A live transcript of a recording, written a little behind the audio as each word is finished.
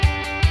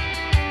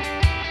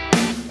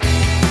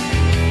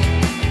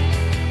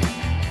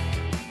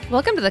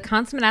Welcome to the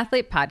Consummate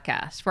Athlete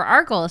Podcast, where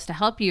our goal is to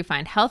help you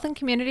find health and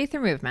community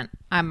through movement.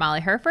 I'm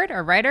Molly Herford,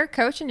 a writer,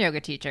 coach, and yoga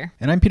teacher.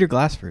 And I'm Peter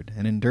Glassford,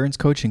 an endurance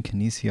coach and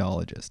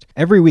kinesiologist.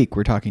 Every week,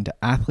 we're talking to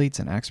athletes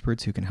and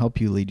experts who can help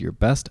you lead your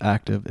best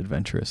active,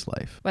 adventurous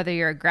life. Whether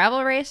you're a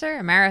gravel racer,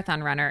 a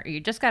marathon runner, or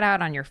you just got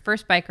out on your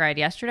first bike ride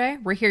yesterday,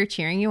 we're here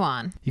cheering you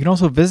on. You can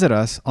also visit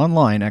us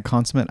online at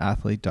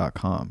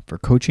consummateathlete.com for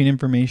coaching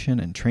information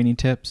and training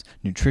tips,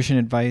 nutrition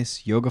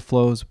advice, yoga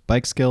flows,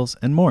 bike skills,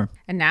 and more.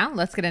 And now,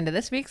 let's get into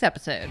this week's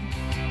episode.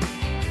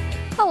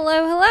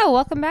 Hello.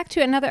 Welcome back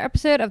to another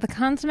episode of the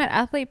Consummate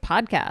Athlete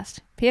Podcast.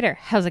 Peter,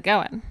 how's it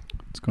going?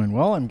 It's going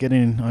well. I'm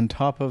getting on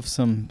top of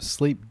some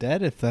sleep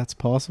debt, if that's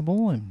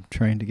possible. I'm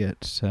trying to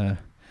get,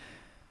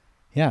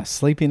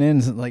 sleeping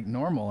in like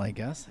normal, I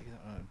guess.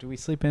 Do we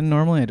sleep in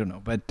normally? I don't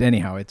know. But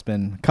anyhow, it's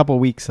been a couple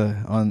weeks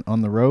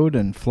on the road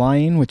and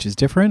flying, which is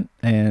different.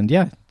 And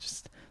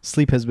just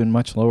sleep has been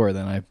much lower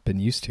than I've been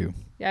used to.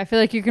 Yeah, I feel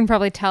like you can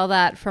probably tell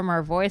that from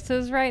our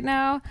voices right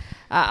now.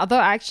 Although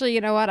actually,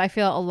 you know what? I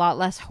feel a lot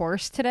less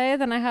hoarse today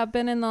than I have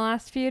been in the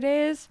last few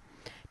days.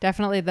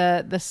 Definitely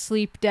the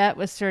sleep debt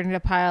was starting to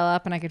pile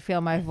up and I could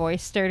feel my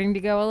voice starting to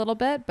go a little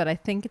bit, but I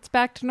think it's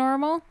back to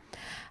normal.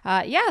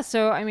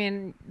 So, I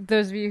mean,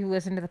 those of you who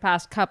listened to the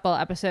past couple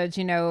episodes,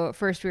 you know,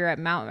 first we were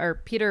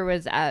at Peter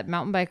was at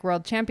Mountain Bike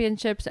World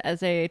Championships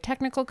as a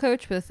technical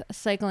coach with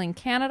Cycling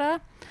Canada.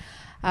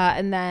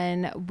 And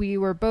then we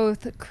were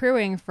both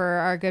crewing for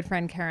our good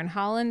friend Karen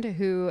Holland,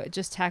 who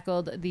just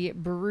tackled the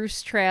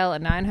Bruce Trail, a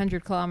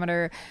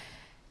 900-kilometer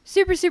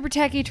super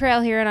techie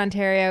trail here in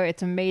Ontario.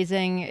 It's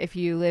amazing. If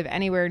you live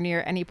anywhere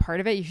near any part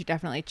of it, you should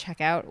definitely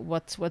check out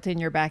what's in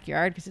your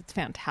backyard because it's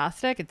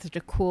fantastic. It's such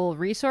a cool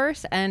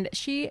resource, and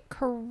she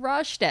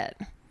crushed it.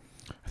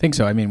 I think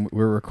so. I mean,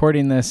 we're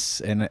recording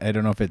this, and I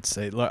don't know if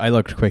I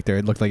looked quick there.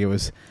 It looked like it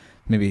was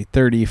maybe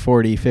 30,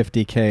 40,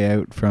 50K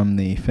out from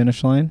the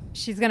finish line.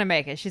 She's going to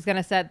make it. She's going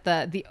to set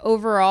the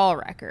overall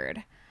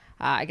record.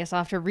 I guess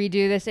I'll have to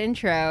redo this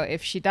intro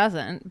if she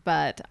doesn't,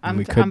 but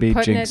We could be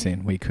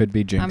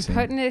jinxing. I'm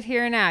putting it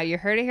here now. You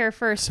heard it here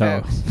first,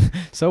 folks.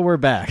 So we're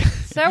back.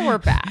 So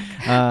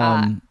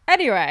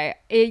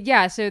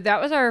that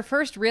was our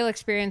first real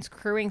experience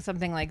crewing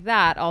something like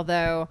that,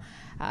 although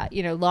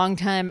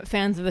longtime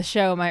fans of the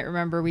show might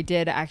remember we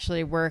did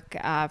actually work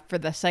for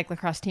the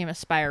cyclocross team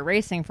Aspire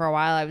Racing for a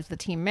while. I was the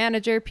team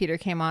manager. Peter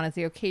came on as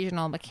the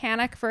occasional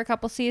mechanic for a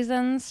couple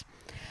seasons.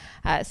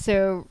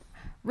 So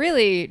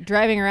really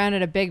driving around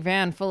in a big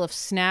van full of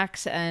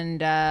snacks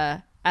and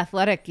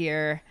athletic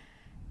gear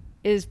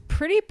is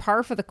pretty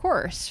par for the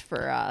course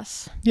for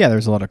us. Yeah,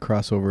 there's a lot of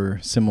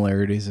crossover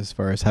similarities as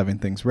far as having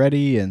things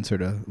ready and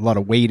sort of a lot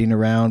of waiting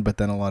around, but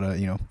then a lot of,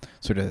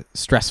 sort of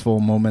stressful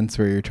moments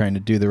where you're trying to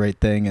do the right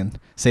thing and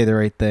say the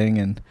right thing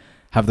and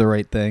have the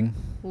right thing.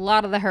 A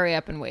lot of the hurry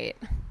up and wait.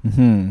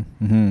 And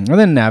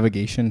then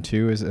navigation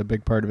too is a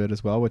big part of it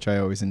as well, which I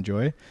always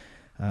enjoy.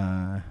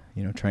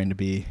 Trying to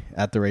be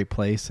at the right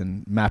place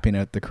and mapping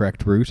out the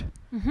correct route.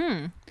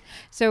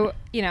 So,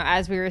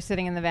 as we were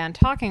sitting in the van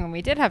talking when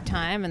we did have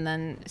time, and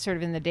then sort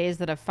of in the days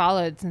that have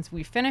followed since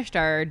we finished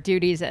our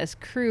duties as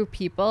crew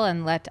people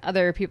and let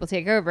other people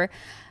take over,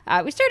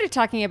 we started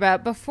talking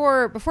about,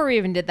 before we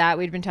even did that,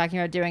 we'd been talking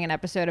about doing an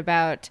episode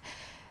about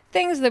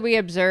things that we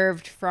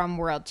observed from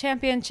World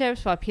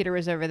Championships while Peter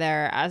was over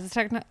there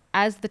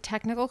as the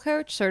technical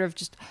coach, sort of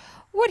just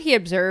what he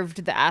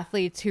observed the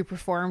athletes who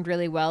performed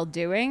really well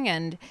doing,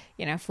 and,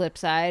 flip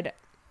side,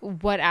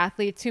 what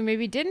athletes who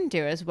maybe didn't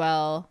do as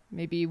well,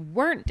 maybe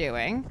weren't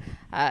doing.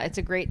 It's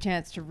a great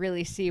chance to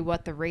really see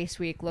what the race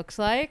week looks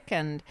like.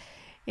 And,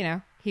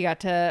 he got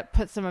to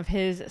put some of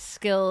his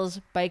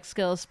skills, bike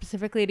skills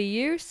specifically to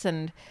use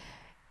and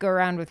go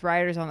around with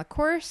riders on the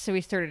course. So we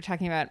started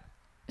talking about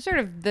sort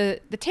of the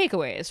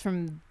takeaways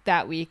from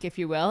that week, if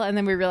you will. And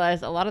then we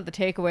realized a lot of the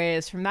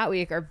takeaways from that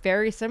week are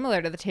very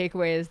similar to the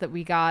takeaways that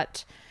we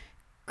got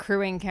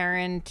crewing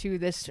Karen to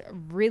this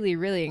really,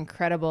 really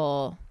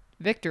incredible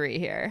victory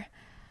here.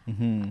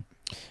 Yeah,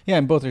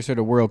 and both are sort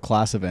of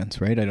world-class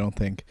events, right? I don't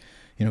think,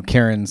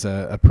 Karen's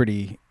a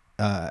pretty,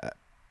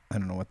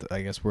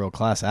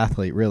 world-class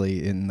athlete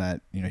really, in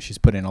that, she's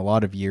put in a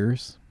lot of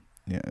years.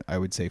 Yeah, I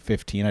would say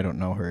 15. I don't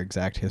know her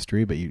exact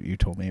history, but you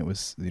told me it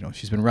was,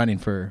 she's been running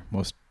for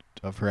most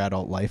of her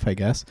adult life, I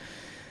guess.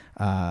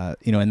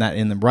 And that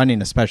in the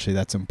running especially,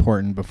 that's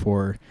important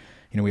before,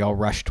 we all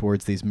rush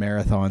towards these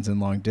marathons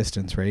and long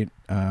distance, right?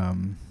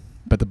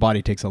 But the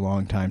body takes a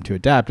long time to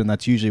adapt, and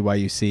that's usually why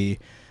you see,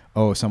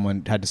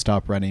 someone had to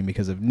stop running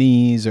because of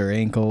knees or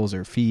ankles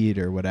or feet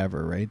or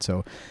whatever, right?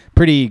 So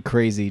pretty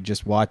crazy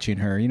just watching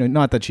her,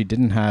 not that she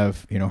didn't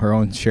have, her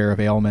own share of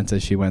ailments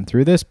as she went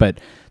through this, but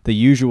the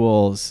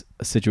usual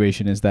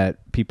situation is that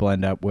people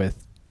end up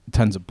with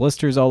tons of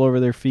blisters all over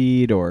their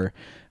feet or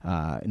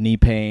knee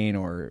pain,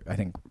 or I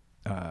think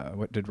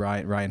what did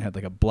Ryan had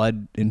like a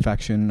blood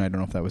infection. I don't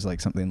know if that was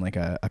like something like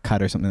a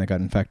cut or something that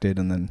got infected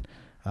and then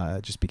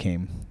it just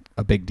became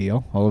a big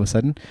deal all of a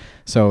sudden.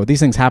 So these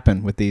things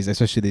happen with these,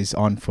 especially these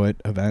on foot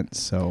events.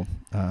 So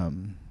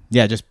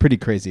just pretty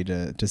crazy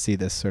to see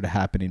this sort of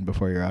happening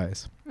before your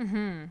eyes.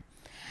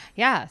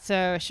 Yeah.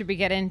 So should we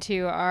get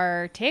into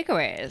our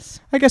takeaways?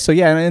 I guess so,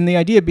 yeah. And the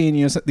idea being,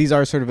 these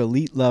are sort of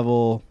elite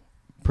level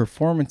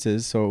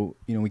performances, so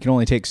we can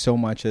only take so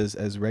much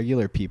as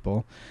regular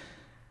people.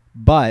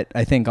 But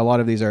I think a lot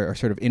of these are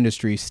sort of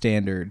industry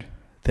standard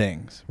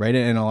things, right?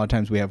 And a lot of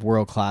times we have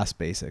world-class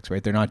basics,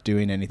 right? They're not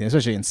doing anything,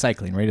 especially in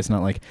cycling, right? It's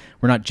not like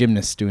we're not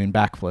gymnasts doing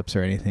backflips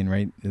or anything,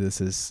 right?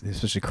 This is,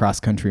 especially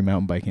cross-country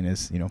mountain biking,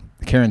 is,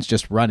 Karen's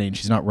just running.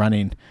 She's not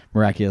running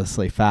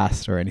miraculously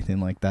fast or anything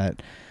like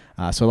that.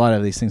 So a lot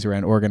of these things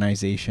around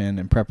organization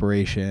and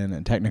preparation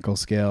and technical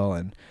skill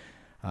and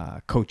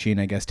coaching,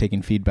 I guess,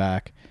 taking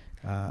feedback.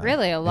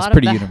 Really, a lot it's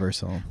pretty of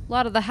universal. A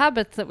lot of the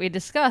habits that we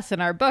discuss in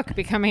our book,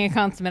 Becoming a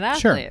Consummate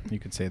Athlete. Sure, you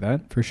could say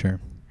that for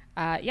sure.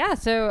 Yeah,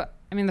 so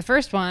the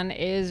first one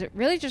is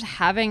really just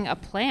having a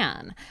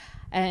plan.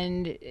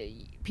 And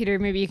Peter,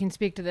 maybe you can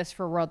speak to this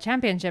for World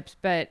Championships,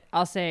 but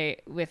I'll say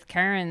with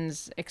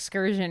Karen's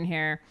excursion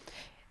here,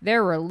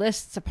 there were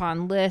lists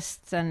upon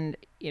lists and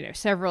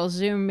several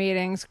Zoom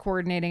meetings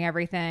coordinating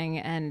everything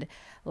and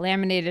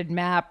laminated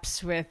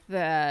maps with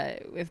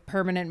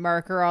permanent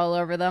marker all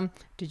over them.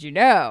 Did you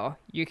know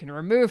you can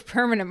remove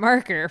permanent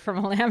marker from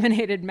a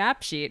laminated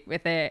map sheet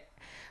with hand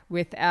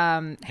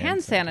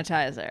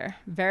sanitizer?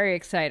 Very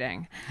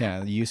exciting. Yeah,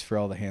 the use for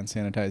all the hand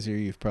sanitizer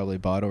you've probably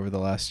bought over the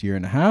last year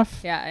and a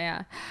half.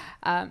 Yeah.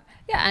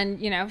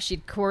 And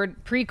she'd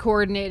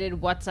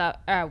pre-coordinated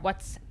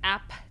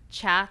WhatsApp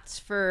chats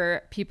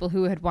for people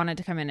who had wanted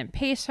to come in and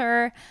pace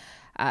her.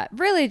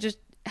 Really just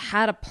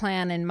had a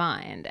plan in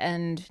mind.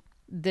 And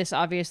this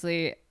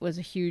obviously was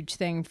a huge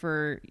thing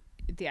for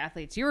the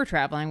athletes you were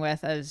traveling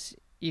with as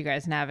you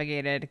guys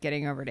navigated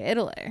getting over to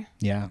Italy.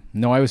 Yeah.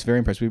 No, I was very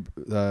impressed.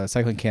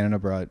 Cycling Canada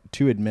brought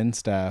 2 admin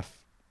staff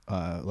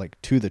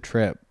to the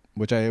trip,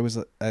 which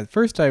at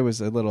first I was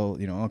a little,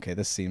 okay,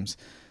 this seems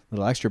a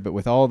little extra, but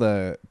with all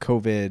the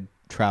COVID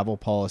travel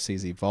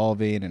policies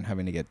evolving and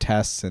having to get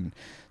tests, and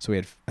so we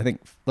had, I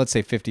think, let's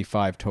say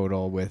 55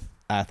 total with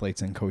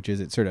athletes and coaches.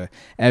 It sort of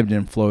ebbed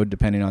and flowed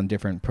depending on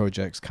different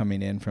projects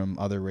coming in from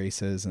other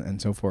races and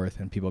so forth,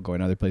 and people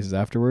going other places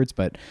afterwards.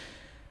 But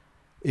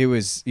it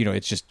was,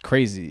 it's just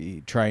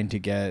crazy trying to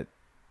get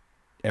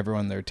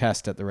everyone their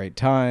test at the right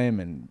time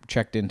and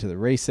checked into the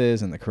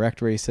races and the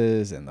correct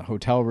races and the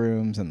hotel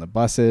rooms and the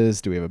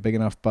buses. Do we have a big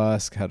enough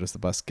bus? How does the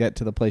bus get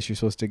to the place you're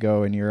supposed to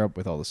go in Europe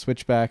with all the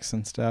switchbacks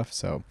and stuff?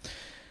 So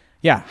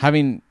yeah,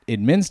 having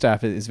admin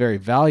staff is very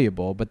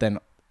valuable, but then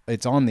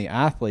it's on the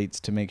athletes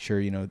to make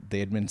sure, the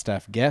admin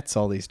staff gets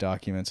all these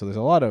documents. So there's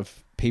a lot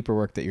of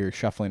paperwork that you're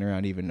shuffling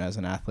around, even as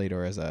an athlete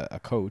or as a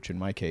coach, in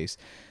my case,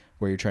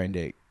 where you're trying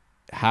to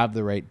have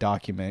the right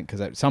document,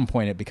 because at some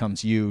point it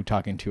becomes you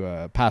talking to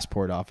a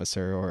passport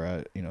officer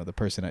or the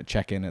person at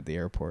check-in at the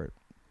airport.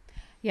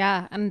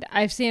 Yeah, and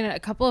I've seen a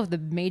couple of the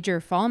major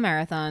fall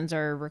marathons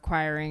are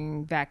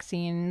requiring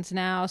vaccines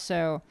now,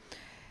 so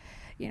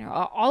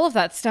all of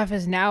that stuff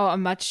is now a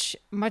much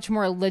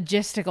more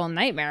logistical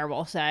nightmare,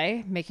 we'll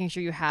say, making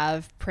sure you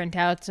have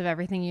printouts of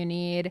everything you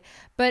need.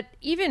 But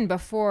even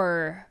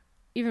before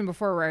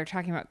we're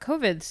talking about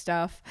COVID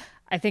stuff,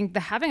 I think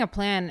having a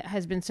plan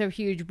has been so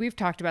huge. We've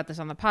talked about this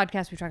on the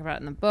podcast. We've talked about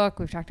it in the book.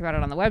 We've talked about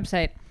it on the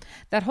website.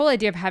 That whole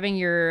idea of having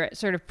your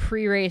sort of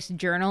pre-race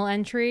journal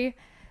entry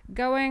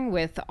going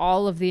with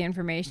all of the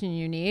information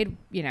you need,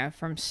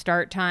 from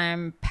start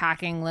time,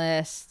 packing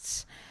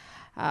lists,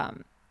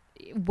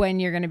 when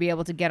you're going to be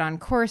able to get on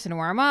course and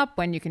warm up,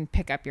 when you can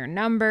pick up your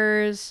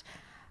numbers,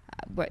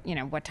 what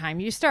time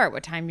you start,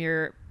 what time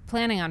you're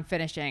planning on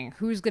finishing,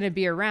 who's going to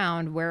be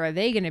around, where are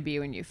they going to be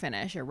when you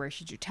finish, or where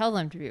should you tell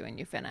them to be when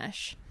you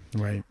finish.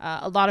 Right.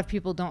 A lot of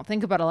people don't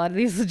think about a lot of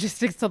these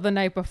logistics till the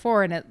night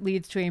before, and it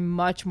leads to a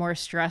much more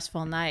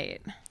stressful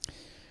night.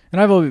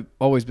 And I've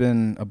always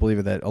been a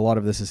believer that a lot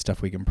of this is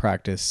stuff we can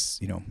practice,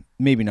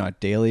 maybe not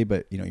daily,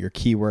 but, your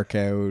key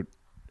workout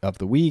of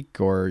the week,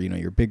 or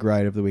your big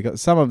ride of the week.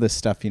 Some of this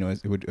stuff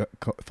it would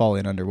fall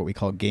in under what we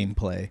call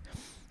gameplay,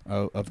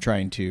 of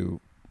trying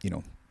to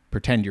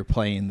pretend you're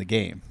playing the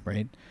game,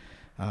 right?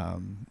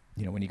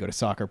 When you go to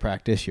soccer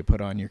practice, you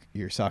put on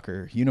your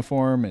soccer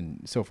uniform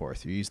and so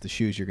forth. You use the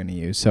shoes you're going to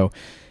use. So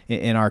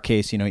in our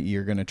case,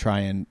 you're going to try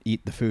and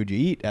eat the food you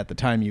eat at the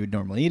time you would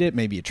normally eat it.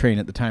 Maybe you train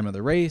at the time of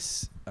the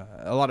race.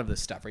 A lot of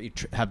this stuff, right? You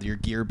have your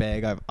gear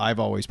bag. I've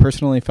always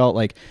personally felt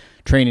like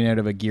training out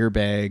of a gear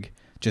bag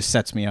just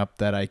sets me up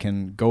that I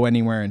can go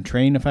anywhere and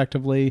train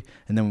effectively.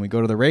 And then when we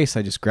go to the race,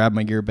 I just grab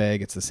my gear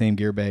bag. It's the same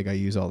gear bag I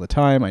use all the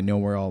time. I know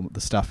where all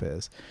the stuff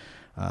is.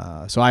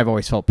 So I've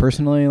always felt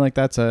personally like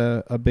that's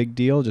a big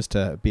deal, just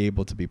to be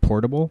able to be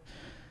portable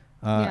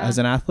as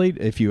an athlete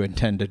if you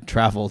intend to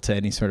travel to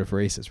any sort of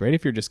races, right?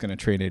 If you're just going to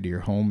train out of your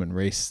home and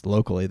race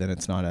locally, then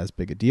it's not as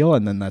big a deal.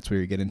 And then that's where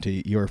you get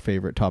into your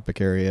favorite topic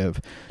area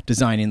of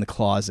designing the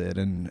closet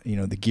and,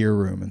 the gear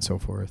room and so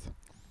forth.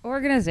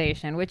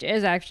 Organization, which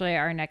is actually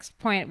our next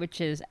point,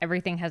 which is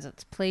everything has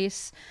its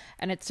place,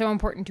 and it's so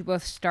important to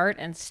both start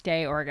and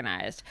stay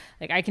organized.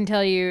 Like I can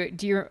tell you,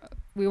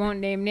 we won't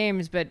name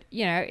names, but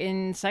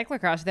in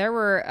cyclocross there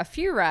were a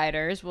few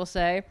riders, we'll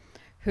say,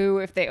 who,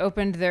 if they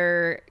opened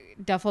their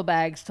duffel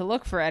bags to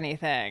look for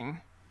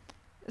anything,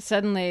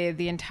 suddenly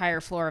the entire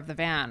floor of the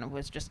van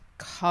was just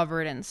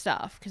covered in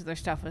stuff because their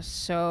stuff was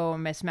so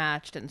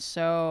mismatched and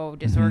so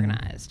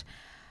disorganized.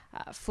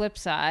 Flip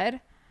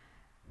side,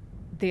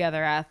 the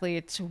other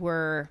athletes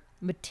were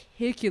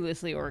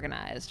meticulously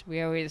organized.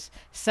 We always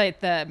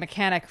cite the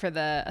mechanic for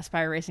the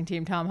Aspire Racing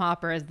team, Tom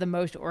Hopper, as the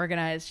most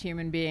organized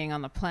human being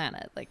on the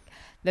planet. Like,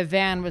 the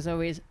van was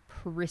always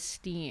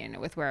pristine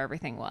with where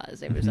everything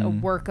was. It was a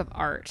work of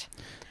art.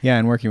 Yeah,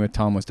 and working with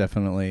Tom was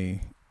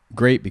definitely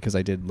great because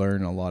I did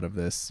learn a lot of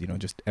this.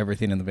 Just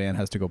everything in the van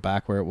has to go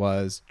back where it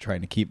was. Trying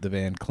to keep the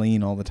van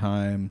clean all the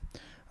time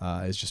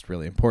is just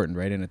really important,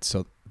 right? And it's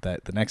so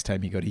that the next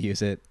time you go to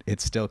use it,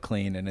 it's still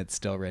clean and it's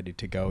still ready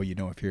to go.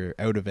 If you're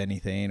out of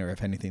anything or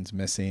if anything's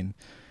missing,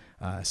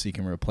 so you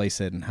can replace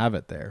it and have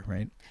it there,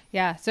 right?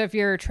 Yeah. So if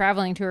you're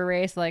traveling to a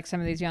race like some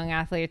of these young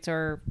athletes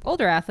or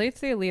older athletes,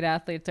 the elite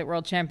athletes at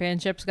World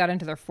Championships got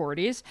into their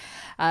 40s,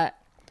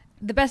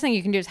 the best thing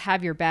you can do is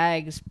have your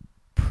bags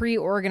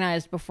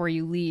pre-organized before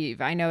you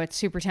leave. I know it's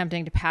super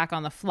tempting to pack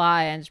on the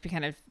fly and just be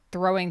kind of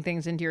throwing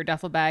things into your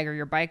duffel bag or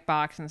your bike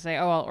box and say,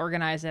 oh, I'll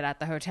organize it at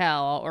the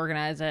hotel. I'll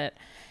organize it,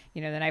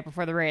 the night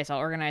before the race. I'll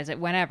organize it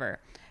whenever.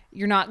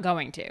 You're not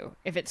going to.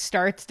 If it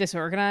starts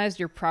disorganized,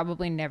 you're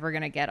probably never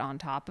going to get on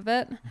top of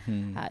it.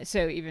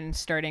 So even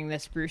starting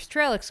this Bruce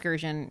Trail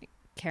excursion,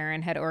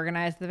 Karen had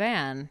organized the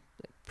van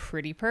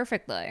pretty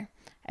perfectly.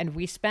 And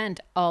we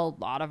spent a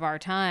lot of our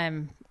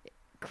time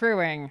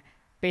crewing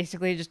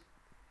basically just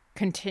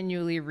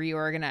continually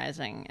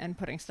reorganizing and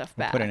putting stuff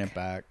back. Putting it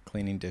back,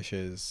 cleaning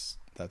dishes,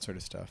 that sort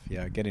of stuff.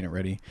 Yeah, getting it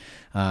ready.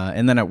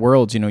 And then at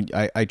Worlds,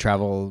 I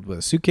travel with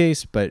a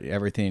suitcase, but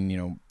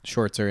everything,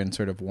 shorts are in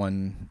sort of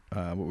one,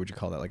 what would you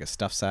call that? Like a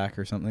stuff sack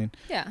or something?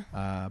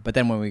 Yeah. But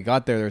then when we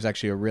got there was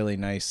actually a really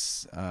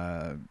nice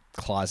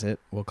closet,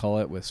 we'll call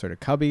it, with sort of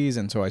cubbies.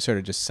 And so I sort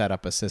of just set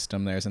up a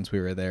system there since we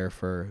were there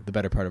for the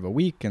better part of a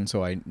week. And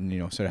so I,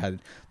 sort of had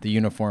the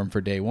uniform for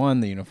day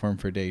 1, the uniform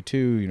for day 2,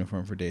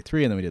 uniform for day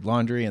 3, and then we did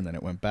laundry and then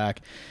it went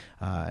back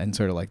and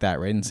sort of like that,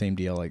 right? And same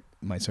deal, like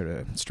my sort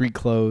of street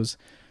clothes,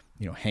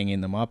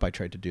 hanging them up. I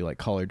tried to do like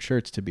collared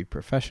shirts to be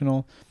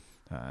professional,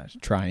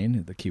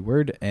 trying the key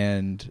word.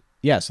 And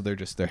yeah, so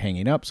they're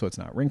hanging up so it's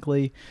not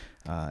wrinkly,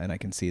 and I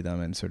can see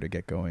them and sort of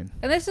get going.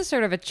 And this is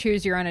sort of a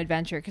choose your own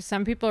adventure because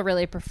some people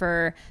really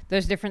prefer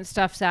those different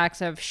stuff sacks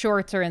of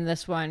shorts are in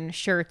this one,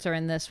 shirts are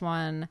in this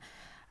one,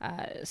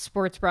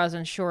 sports bras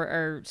and short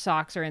or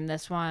socks are in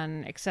this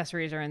one,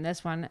 accessories are in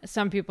this one.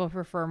 Some people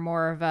prefer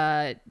more of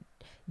a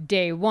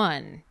day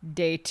 1,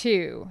 day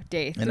 2,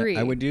 day 3. And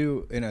I would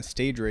do in a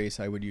stage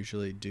race, I would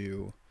usually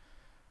do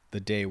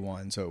the day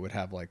 1. So it would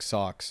have like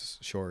socks,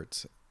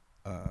 shorts,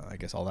 I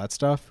guess all that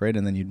stuff, right?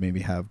 And then you'd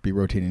maybe be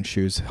rotating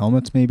shoes,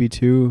 helmets maybe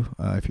too,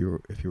 if you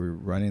were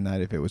running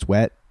that. If it was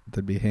wet,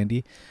 that'd be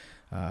handy.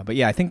 But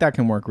yeah, I think that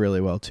can work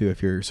really well too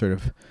if you're sort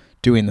of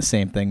doing the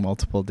same thing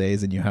multiple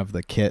days and you have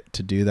the kit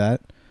to do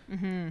that.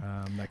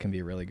 That can be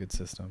a really good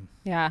system.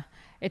 Yeah.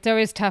 It's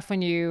always tough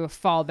when you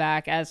fall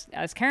back, as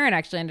Karen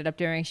actually ended up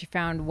doing. She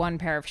found one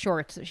pair of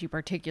shorts that she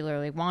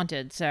particularly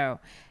wanted, so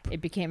it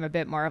became a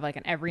bit more of like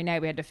an every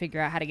night we had to figure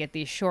out how to get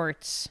these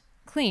shorts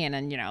clean.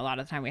 And a lot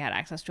of the time we had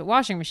access to a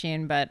washing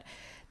machine, but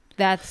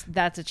that's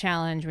a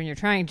challenge when you're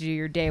trying to do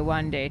your day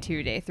 1, day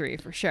 2, day 3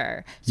 for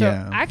sure. So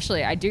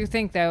actually, I do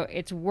think though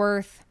it's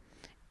worth,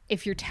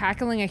 if you're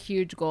tackling a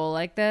huge goal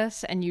like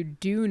this and you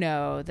do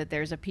know that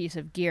there's a piece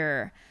of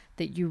gear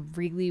that you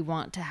really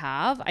want to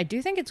have, I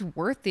do think it's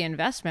worth the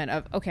investment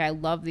of, okay, I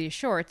love these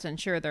shorts and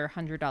sure, they're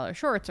 $100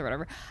 shorts or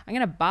whatever. I'm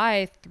going to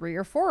buy 3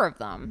 or 4 of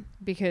them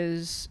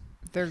because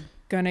they're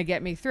going to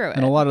get me through it.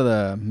 And a lot of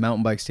the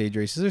mountain bike stage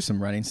races, there's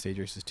some running stage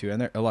races too.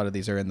 And a lot of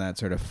these are in that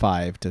sort of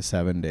 5 to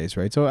 7 days,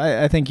 right? So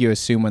I think you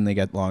assume when they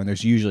get long,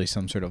 there's usually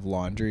some sort of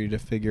laundry to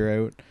figure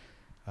out.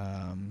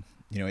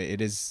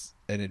 It is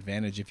an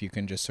advantage if you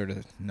can just sort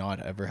of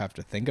not ever have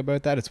to think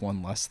about that. It's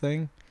one less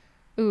thing.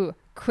 Ooh,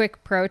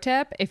 quick pro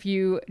tip. If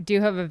you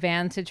do have a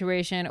van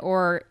situation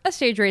or a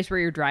stage race where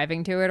you're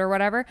driving to it or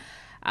whatever,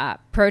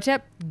 pro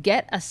tip,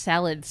 get a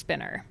salad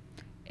spinner.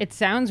 It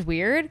sounds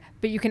weird,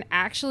 but you can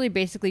actually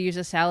basically use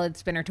a salad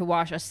spinner to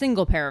wash a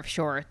single pair of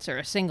shorts or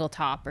a single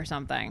top or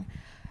something.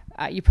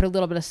 You put a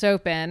little bit of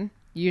soap in,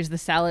 use the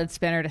salad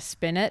spinner to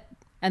spin it,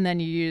 and then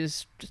you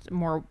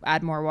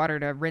add more water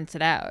to rinse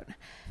it out.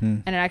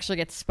 And it actually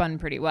gets spun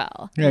pretty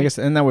well. Yeah, I guess,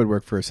 and that would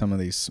work for some of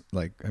these,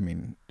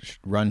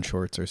 run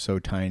shorts are so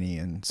tiny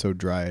and so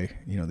dry,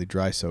 they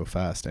dry so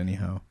fast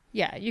anyhow.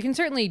 Yeah, you can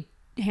certainly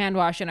hand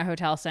wash in a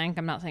hotel sink.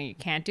 I'm not saying you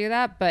can't do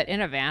that, but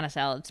in a van, a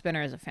salad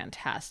spinner is a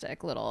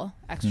fantastic little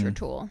extra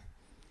tool.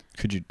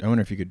 I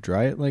wonder if you could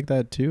dry it like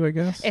that too, I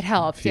guess? It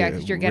helps,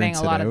 because you're getting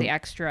a lot of the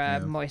extra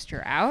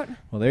moisture out.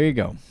 Well, there you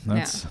go.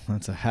 That's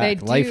a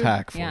hack, life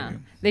hack for you.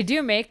 They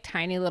do make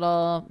tiny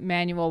little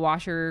manual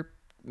washing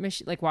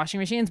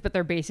machines, but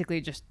they're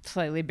basically just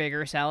slightly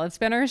bigger salad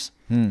spinners.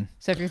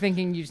 So if you're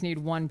thinking you just need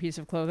one piece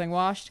of clothing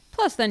washed,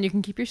 plus then you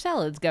can keep your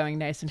salads going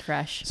nice and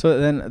fresh. So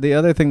then the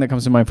other thing that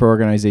comes to mind for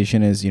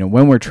organization is,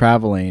 when we're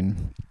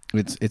traveling,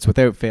 it's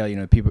without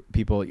fail,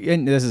 people,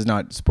 and this is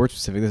not sports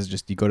specific. This is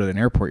just, you go to an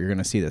airport, you're going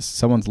to see this.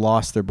 Someone's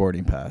lost their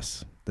boarding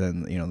pass.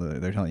 Then,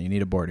 they're telling you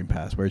need a boarding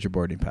pass. Where's your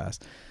boarding pass?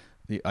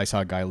 I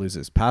saw a guy lose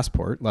his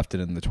passport, left it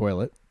in the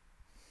toilet.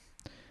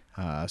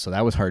 So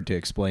that was hard to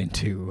explain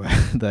to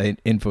the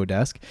info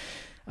desk.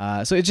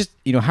 So it's just,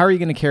 how are you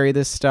going to carry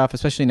this stuff?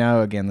 Especially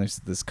now, again, there's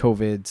this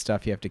COVID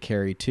stuff you have to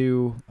carry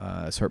too,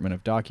 assortment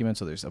of documents.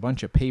 So there's a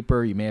bunch of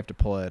paper. You may have to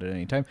pull it at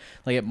any time.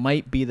 Like, it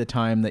might be the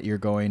time that you're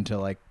going to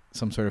like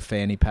some sort of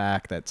fanny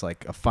pack that's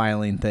like a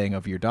filing thing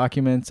of your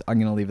documents. I'm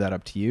going to leave that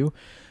up to you.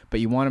 But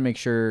you want to make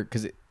sure,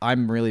 because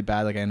I'm really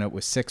bad. Like, I end up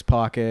with 6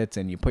 pockets,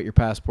 and you put your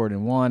passport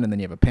in one, and then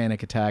you have a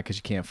panic attack because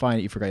you can't find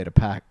it. You forgot to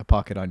pack a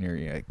pocket on your,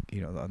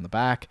 on the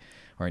back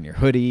or in your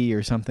hoodie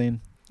or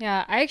something.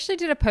 Yeah, I actually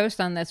did a post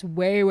on this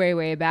way, way,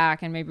 way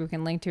back, and maybe we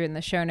can link to it in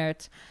the show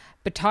notes,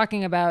 but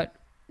talking about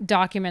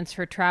documents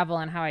for travel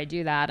and how I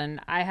do that.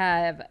 And I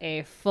have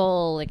a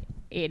full, like,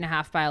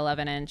 8.5 by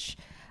 11 inch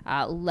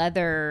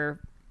leather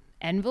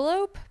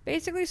envelope,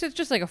 basically. So it's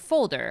just like a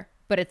folder,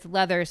 but it's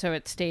leather, so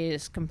it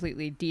stays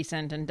completely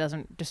decent and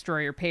doesn't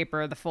destroy your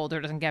paper. The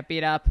folder doesn't get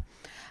beat up.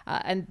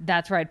 And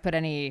that's where I'd put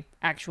any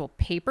actual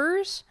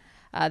papers.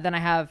 Then I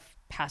have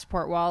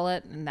passport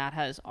wallet, and that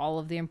has all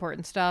of the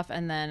important stuff.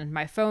 And then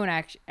my phone,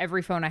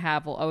 every phone I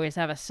have will always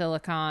have a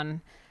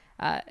silicone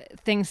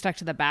thing stuck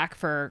to the back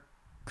for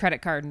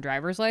credit card and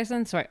driver's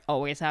license. So I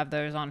always have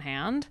those on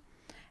hand.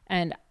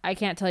 And I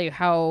can't tell you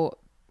how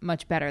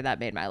much better that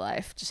made my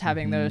life, just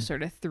having those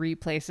sort of 3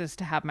 places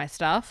to have my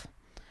stuff.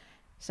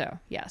 So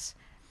yes,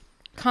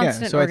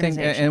 constant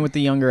organization. I think, and with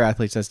the younger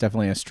athletes, that's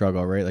definitely a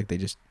struggle, right? Like,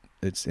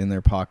 it's in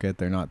their pocket.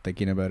 They're not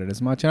thinking about it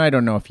as much. And I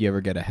don't know if you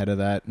ever get ahead of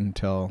that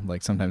until,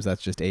 like, sometimes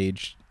that's just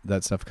age,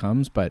 that stuff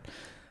comes. But,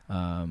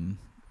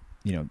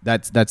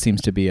 that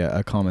seems to be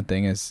a common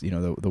thing, is,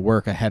 the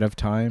work ahead of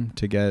time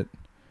to get,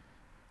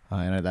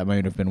 and that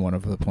might have been one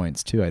of the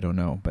points too. I don't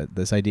know. But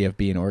this idea of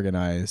being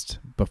organized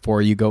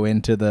before you go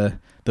into the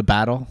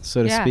battle,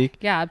 so to speak.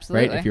 Yeah,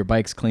 absolutely. Right? If your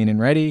bike's clean and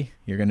ready,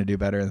 you're going to do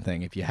better in the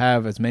thing. If you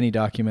have as many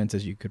documents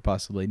as you could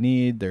possibly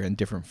need, they're in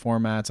different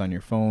formats on your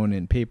phone,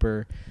 in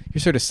paper, you're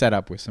sort of set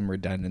up with some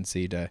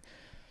redundancy to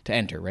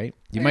enter, right?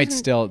 You might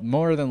still,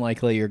 more than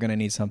likely, you're going to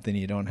need something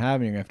you don't have,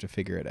 and you're going to have to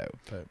figure it out.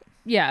 But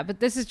yeah, but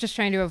this is just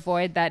trying to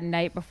avoid that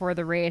night before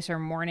the race or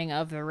morning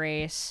of the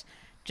race,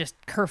 just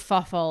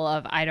kerfuffle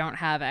of, I don't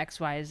have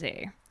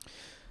XYZ.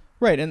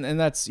 Right. And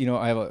that's,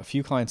 I have a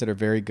few clients that are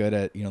very good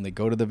at, they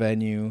go to the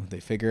venue, they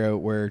figure out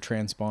where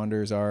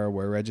transponders are,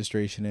 where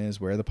registration is,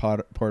 where the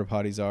porta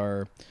potties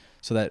are,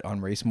 so that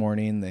on race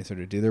morning, they sort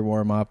of do their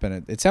warm up.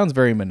 And it sounds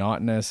very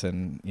monotonous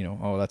and,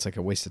 that's like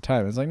a waste of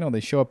time. It's like, no,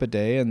 they show up a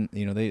day and,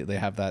 they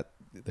have that,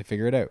 they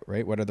figure it out,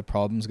 right? What are the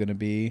problems going to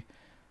be?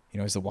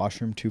 Is the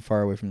washroom too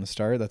far away from the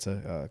start? That's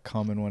a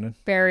common one.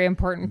 Very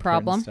important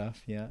problem.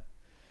 Stuff. Yeah.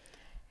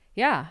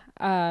 Yeah.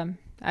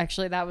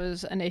 Actually, that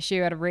was an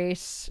issue at a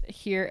race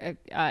here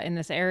in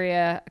this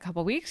area a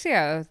couple weeks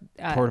ago.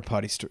 Porta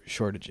potty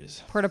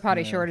shortages. Porta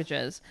potty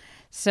shortages.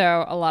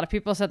 So a lot of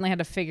people suddenly had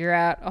to figure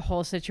out a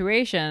whole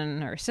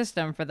situation or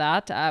system for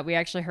that. We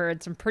actually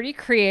heard some pretty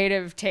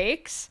creative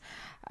takes.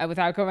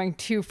 Without going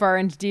too far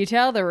into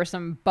detail, there were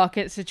some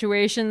bucket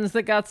situations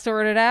that got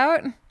sorted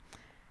out.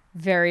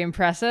 Very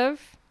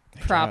impressive.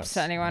 Props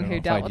to anyone who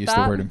dealt with that. I'd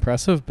use the word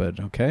impressive, but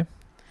okay.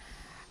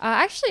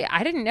 Actually,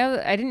 I didn't know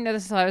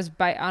this until I was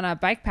on a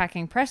bike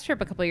packing press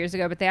trip a couple of years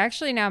ago, but they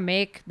actually now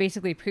make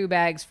basically poo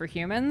bags for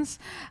humans.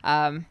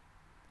 So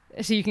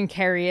you can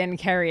carry in,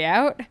 carry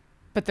out,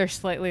 but they're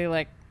slightly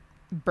like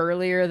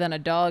burlier than a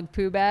dog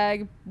poo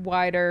bag,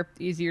 wider,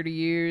 easier to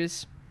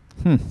use.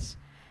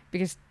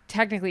 Because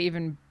technically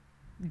even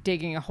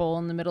digging a hole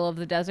in the middle of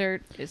the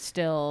desert is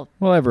still...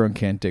 Well, everyone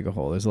can't dig a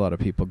hole. There's a lot of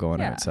people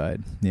going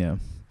outside. Yeah.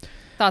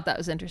 Thought that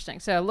was interesting.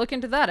 So look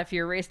into that if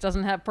your race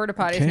doesn't have porta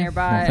potties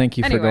nearby. Well, thank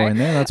you for going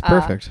there. That's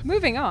perfect.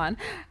 Moving on.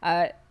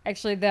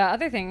 Actually, the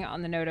other thing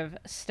on the note of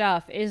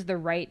stuff is the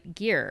right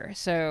gear.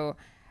 So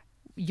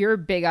your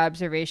big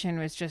observation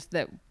was just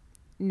that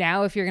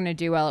now if you're going to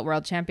do well at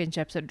World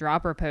Championships, a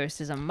dropper post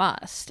is a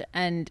must.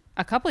 And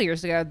a couple of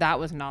years ago, that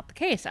was not the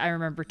case. I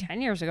remember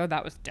 10 years ago,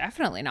 that was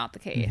definitely not the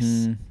case.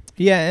 Mm-hmm.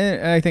 Yeah,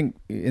 and I think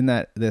in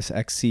this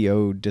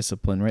XCO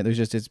discipline, right,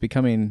 it's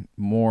becoming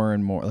more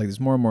and more, like there's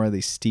more and more of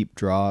these steep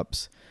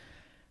drops.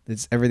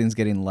 Everything's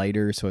getting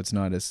lighter, so it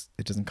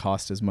doesn't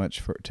cost as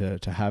much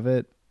to have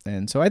it.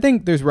 And so I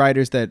think there's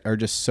riders that are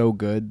just so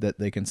good that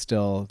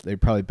they're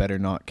probably better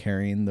not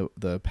carrying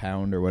the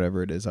pound or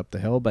whatever it is up the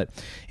hill. But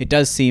it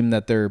does seem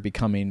that they're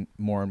becoming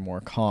more and more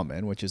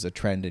common, which is a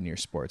trend in your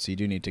sport. So you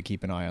do need to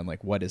keep an eye on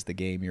like what is the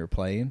game you're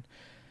playing,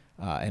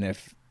 and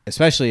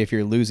especially if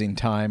you're losing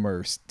time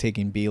or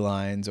taking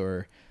beelines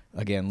or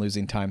again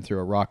losing time through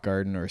a rock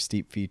garden or a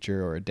steep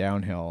feature or a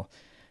downhill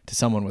to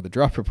someone with a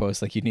dropper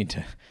post, like you need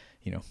to,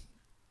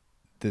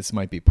 this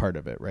might be part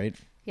of it, right?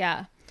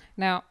 Yeah.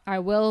 Now, I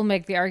will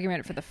make the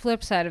argument for the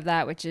flip side of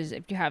that, which is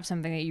if you have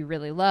something that you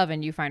really love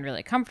and you find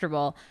really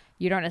comfortable,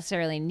 you don't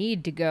necessarily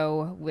need to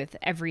go with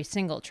every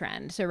single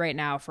trend. So right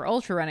now for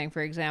ultra running,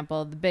 for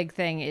example, the big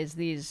thing is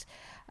these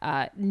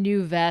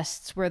new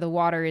vests where the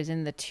water is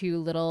in the two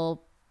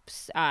little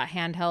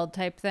handheld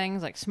type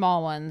things, like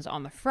small ones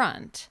on the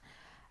front.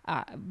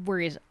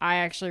 Whereas I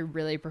actually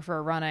really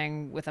prefer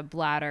running with a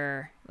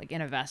bladder, like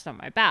in a vest on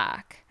my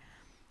back,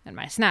 and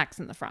my snacks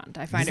in the front.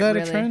 I find is that it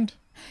really, a trend?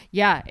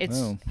 Yeah,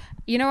 it's,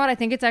 you know what? I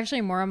think it's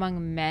actually more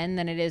among men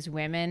than it is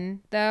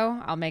women,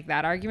 though. I'll make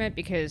that argument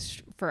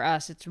because for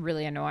us, it's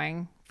really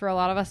annoying for a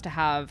lot of us to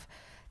have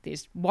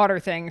these water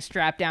things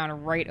strapped down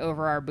right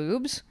over our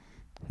boobs.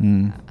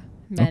 Men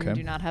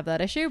do not have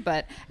that issue,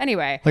 but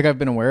anyway. Like I've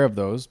been aware of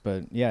those,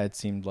 but yeah, it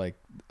seemed like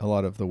a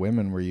lot of the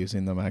women were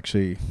using them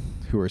actually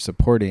who are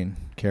supporting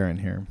Karen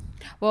here.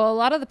 Well, a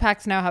lot of the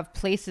packs now have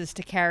places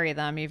to carry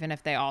them, even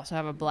if they also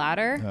have a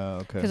bladder. Oh,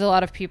 okay. Because a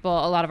lot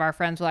of our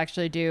friends will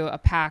actually do a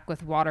pack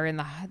with water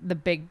in the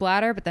big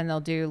bladder, but then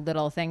they'll do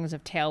little things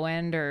of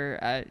Tailwind or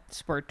a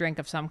sport drink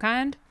of some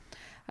kind,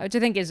 which I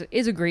think is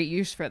a great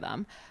use for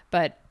them.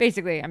 But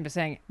basically, I'm just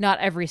saying not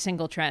every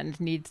single trend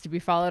needs to be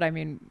followed. I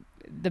mean,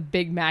 the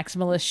big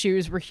maximalist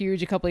shoes were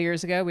huge a couple of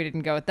years ago. We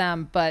didn't go with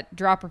them, but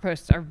dropper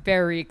posts are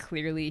very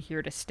clearly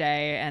here to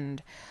stay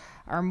and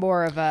are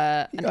more of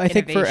an I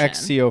think for innovation.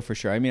 XCO for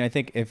sure. I mean, I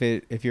think if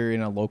you're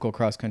in a local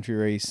cross country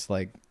race,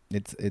 like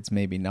it's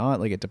maybe not,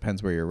 like it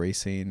depends where you're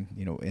racing,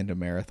 you know, into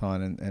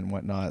marathon and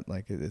whatnot.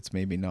 Like it's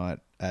maybe not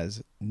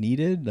as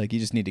needed. Like you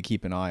just need to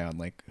keep an eye on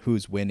like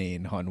who's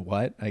winning on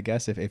what, I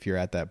guess, if you're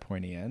at that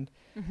pointy end.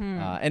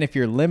 And if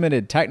you're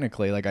limited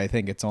technically, like I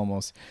think it's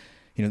almost,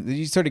 you know,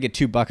 you sort of get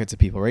two buckets of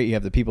people, right? You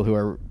have the people who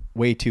are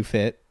way too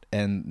fit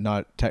and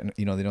not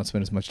you know, they don't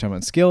spend as much time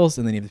on skills,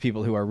 and then you have the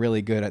people who are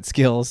really good at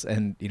skills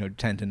and, you know,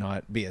 tend to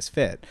not be as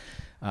fit.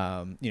 You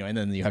know, and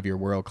then you have your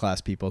world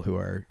class people who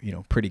are, you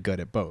know, pretty good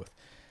at both,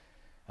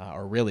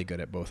 or really good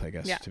at both, I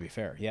guess, to be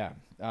fair. Yeah.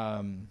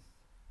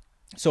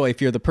 So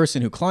if you're the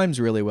person who climbs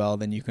really well,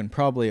 then you can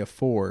probably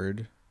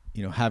afford,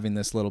 you know, having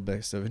this little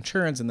bit of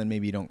insurance, and then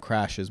maybe you don't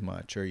crash as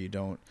much, or you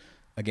don't,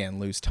 again,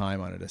 lose time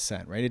on a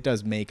descent, right? It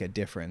does make a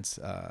difference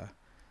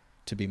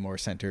to be more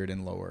centered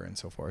and lower and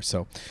so forth.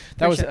 So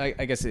that was,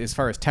 I guess, as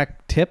far as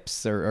tech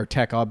tips or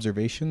tech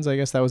observations, I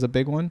guess that was a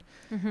big one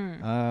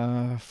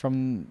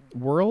from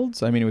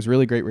Worlds. I mean, it was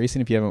really great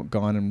racing. If you haven't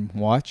gone and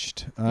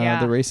watched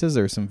the races,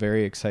 there's some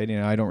very exciting.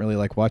 I don't really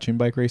like watching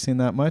bike racing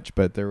that much,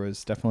 but there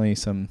was definitely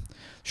some.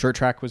 Short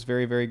track was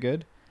very, very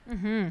good.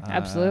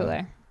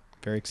 Absolutely.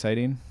 Very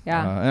exciting.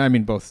 Yeah. And I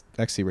mean, both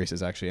XC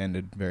races actually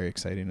ended very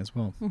exciting as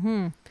well.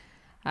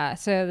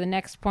 So the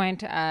next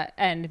point,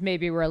 and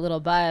maybe we're a little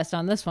biased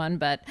on this one,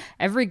 but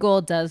every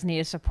goal does need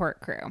a support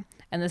crew.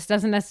 And this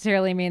doesn't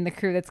necessarily mean the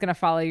crew that's going to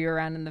follow you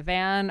around in the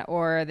van,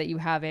 or that you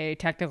have a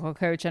technical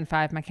coach and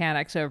 5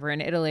 mechanics over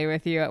in Italy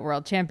with you at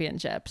World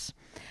Championships.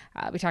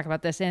 We talk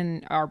about this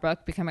in our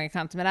book, Becoming a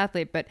Consummate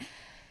Athlete. But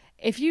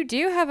if you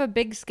do have a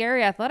big,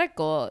 scary athletic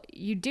goal,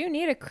 you do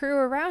need a crew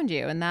around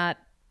you. And that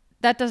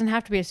doesn't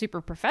have to be a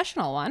super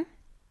professional one.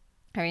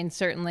 I mean,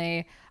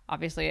 certainly,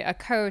 obviously, a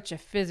coach, a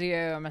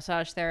physio, a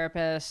massage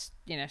therapist,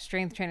 you know,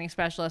 strength training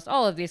specialist,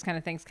 all of these kind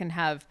of things can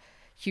have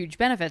huge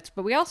benefits.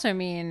 But we also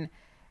mean,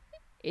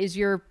 is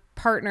your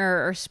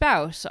partner or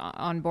spouse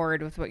on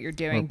board with what you're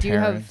doing? Do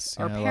parents,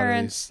 you have, or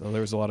parents? There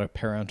was a lot of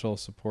parental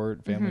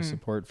support, family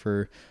support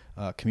for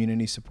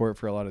community support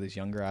for a lot of these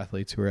younger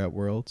athletes who are at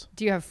Worlds.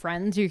 Do you have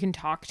friends you can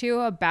talk to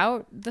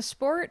about the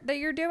sport that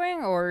you're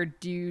doing, or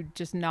do you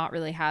just not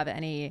really have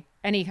any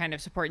kind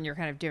of support and you're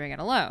kind of doing it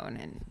alone?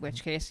 In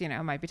which case, you know,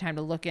 it might be time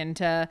to look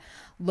into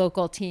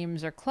local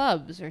teams or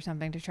clubs or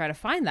something to try to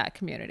find that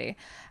community.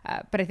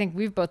 But I think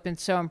we've both been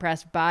so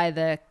impressed by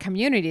the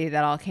community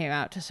that all came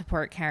out to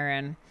support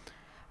Karen,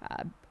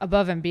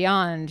 above and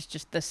beyond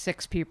just the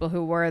 6 people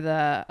who were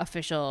the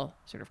official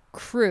sort of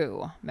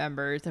crew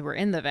members that were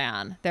in the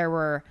van. There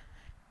were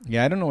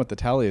I don't know what the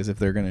tally is, if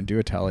they're going to do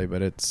a tally,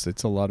 but it's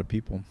a lot of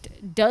people.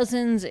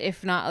 Dozens,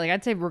 if not, like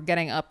I'd say we're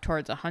getting up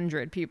towards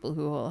 100 people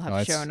who will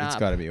have shown up. It's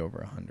got to be over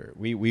 100.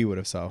 We would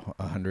have saw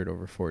 100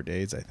 over 4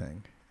 days, I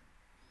think.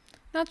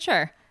 Not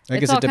sure. I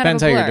guess it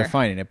depends how you're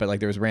defining it, but like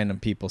there was random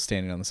people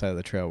standing on the side of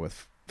the trail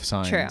with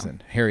signs. True.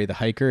 And Harry the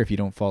hiker, if you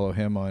don't follow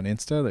him on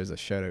Insta, there's a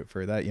shout out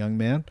for that young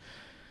man.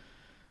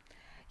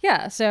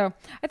 Yeah, so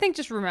I think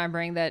just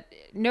remembering that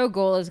no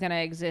goal is going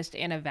to exist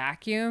in a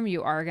vacuum.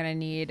 You are going to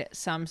need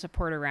some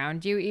support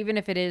around you, even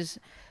if it is,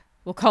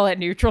 we'll call it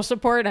neutral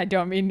support. I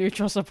don't mean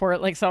neutral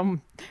support like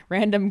some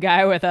random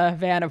guy with a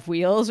van of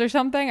wheels or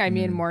something. I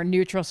mean more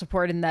neutral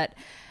support in that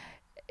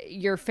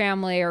your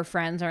family or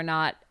friends are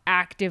not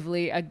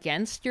actively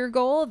against your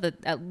goal, that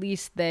at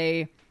least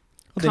they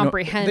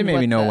comprehend. They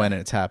maybe know when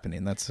it's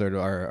happening. That's sort of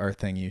our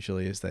thing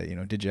usually, is that, you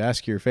know, did you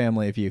ask your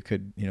family if you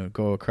could, you know,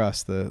 go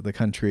across the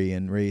country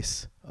and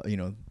race, you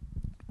know,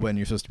 when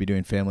you're supposed to be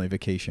doing family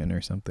vacation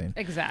or something?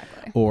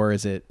 Exactly. Or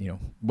is it, you know,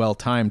 well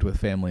timed with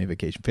family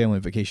vacation? Family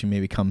vacation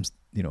maybe comes,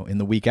 you know, in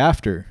the week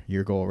after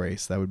your goal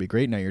race. That would be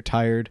great. Now you're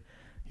tired.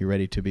 You're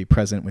ready to be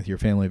present with your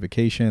family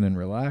vacation and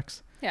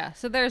relax. Yeah.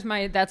 So that's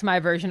my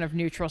version of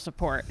neutral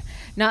support.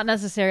 Not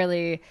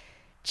necessarily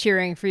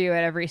cheering for you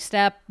at every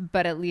step,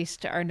 but at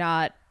least are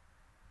not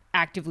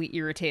actively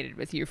irritated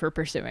with you for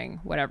pursuing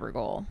whatever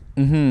goal.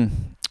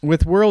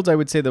 With Worlds, I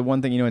would say the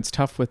one thing, it's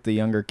tough with the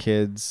younger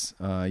kids.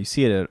 You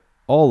see it at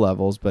all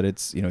levels, but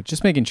it's,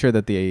 just making sure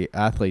that the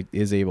athlete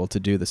is able to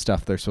do the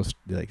stuff they're supposed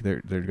to, like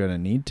they're going to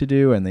need to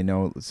do, and they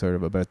know sort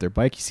of about their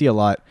bike. You see a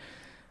lot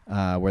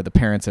where the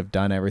parents have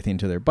done everything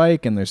to their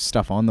bike and there's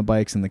stuff on the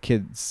bikes and the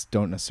kids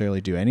don't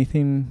necessarily do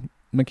anything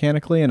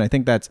mechanically. And I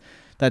think it's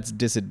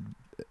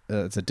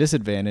a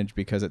disadvantage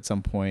because at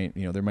some point,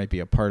 there might be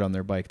a part on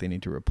their bike they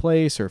need to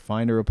replace or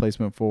find a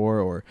replacement for,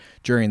 or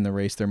during the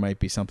race, there might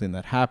be something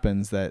that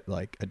happens that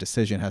like a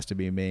decision has to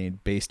be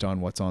made based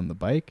on what's on the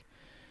bike.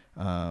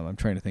 I'm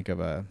trying to think of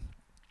an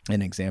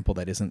example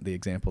that isn't the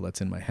example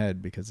that's in my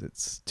head because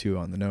it's too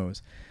on the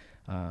nose.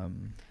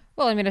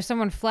 Well, I mean, if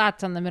someone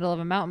flats on the middle of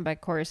a mountain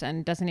bike course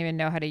and doesn't even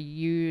know how to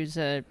use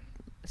a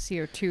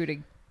CO2 to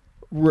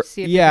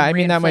see if I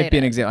mean, that might be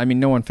an example. I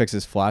mean, no one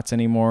fixes flats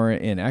anymore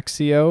in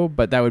XCO,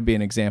 but that would be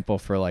an example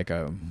for like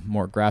a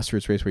more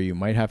grassroots race where you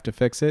might have to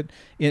fix it.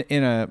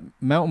 In a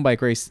mountain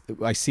bike race,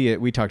 I see it.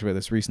 We talked about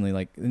this recently.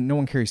 Like, no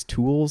one carries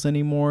tools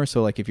anymore.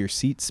 So like if your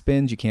seat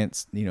spins, you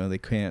can't, they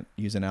can't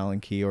use an Allen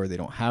key, or they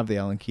don't have the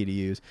Allen key to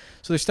use.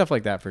 So there's stuff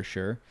like that for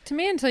sure. To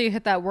me, until you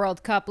hit that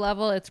World Cup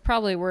level, it's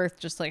probably worth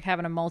just like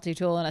having a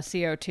multi-tool and a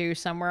CO2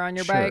 somewhere on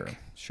your bike.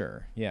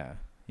 Sure. Yeah.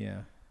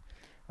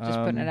 Just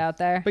putting it out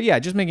there. But yeah,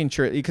 just making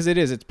sure, because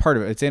it's part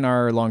of it. It's in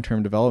our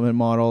long-term development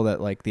model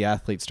that like the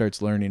athlete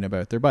starts learning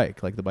about their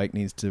bike. Like the bike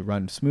needs to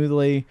run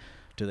smoothly.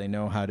 Do they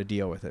know how to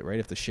deal with it, right?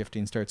 If the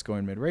shifting starts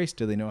going mid-race,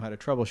 do they know how to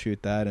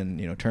troubleshoot that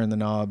and, turn the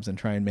knobs and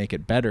try and make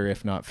it better,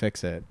 if not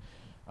fix it?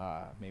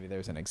 Maybe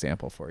there's an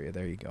example for you.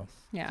 There you go.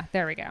 Yeah,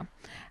 there we go.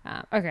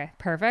 Okay,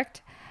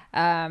 perfect.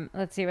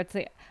 Let's see,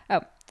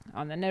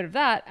 on the note of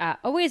that,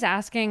 always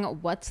asking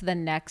what's the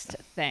next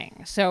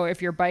thing. So if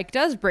your bike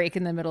does break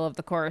in the middle of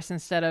the course,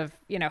 instead of,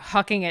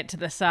 hucking it to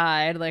the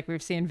side, like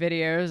we've seen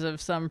videos of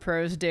some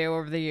pros do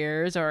over the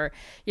years, or,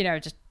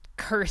 just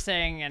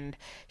cursing and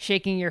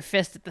shaking your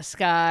fist at the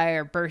sky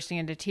or bursting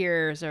into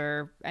tears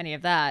or any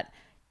of that,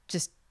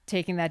 just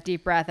taking that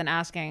deep breath and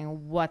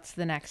asking what's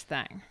the next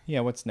thing.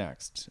 Yeah, what's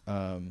next?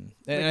 And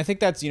I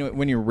think that's,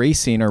 when you're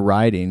racing or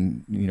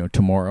riding,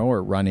 tomorrow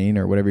or running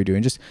or whatever you're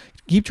doing, just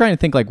keep trying to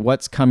think like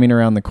what's coming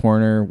around the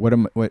corner.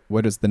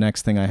 What is the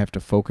next thing I have to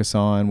focus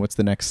on? What's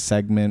the next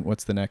segment?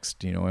 What's the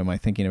next, am I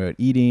thinking about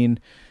eating?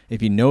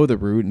 If you know the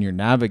route and you're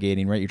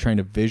navigating, right, you're trying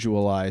to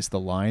visualize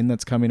the line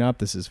that's coming up.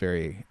 This is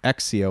very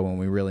XCO when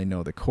we really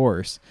know the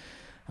course.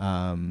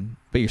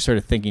 But you're sort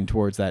of thinking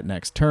towards that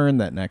next turn,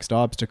 that next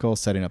obstacle,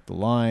 setting up the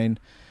line.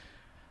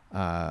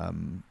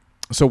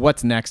 So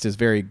what's next is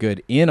very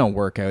good in a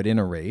workout, in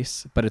a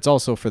race, but it's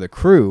also for the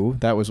crew.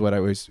 That was what I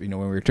was, when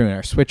we were doing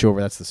our switch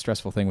over, that's the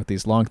stressful thing with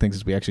these long things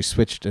is we actually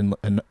switched and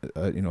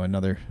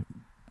another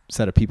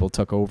set of people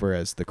took over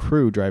as the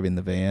crew driving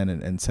the van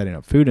and setting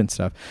up food and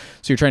stuff.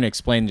 So you're trying to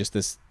explain just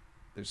this.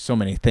 There's so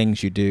many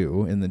things you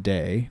do in the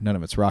day. None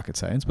of it's rocket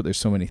science, but there's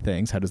so many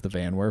things. How does the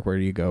van work? Where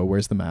do you go?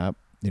 Where's the map?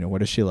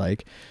 What is she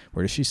like?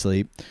 Where does she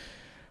sleep?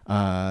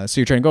 So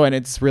you're trying to go, and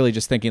it's really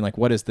just thinking like,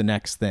 what is the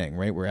next thing,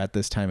 right? We're at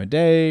this time of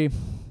day,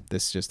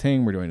 this just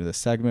thing, we're doing to this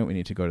segment. We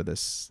need to go to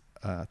this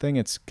thing.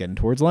 It's getting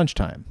towards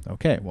lunchtime.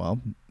 Okay,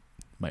 well,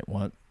 might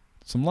want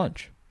some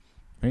lunch,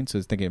 right? So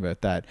it's thinking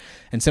about that.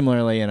 And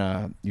similarly,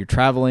 you're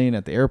traveling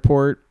at the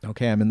airport.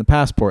 Okay, I'm in the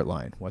passport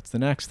line. What's the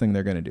next thing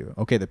they're going to do?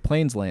 Okay, the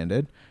plane's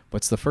landed.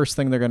 What's the first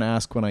thing they're going to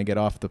ask when I get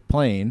off the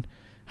plane?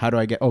 How do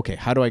I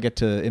get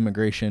to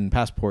immigration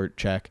passport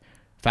check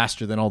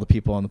faster than all the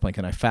people on the plane?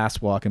 Can I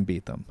fast walk and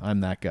beat them?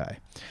 I'm that guy.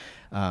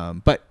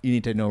 But you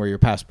need to know where your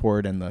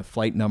passport and the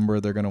flight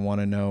number they're going to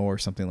want to know or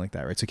something like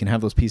that, right? So you can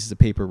have those pieces of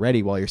paper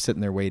ready while you're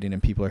sitting there waiting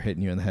and people are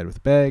hitting you in the head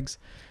with bags.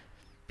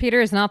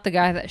 Peter is not the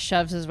guy that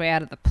shoves his way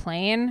out of the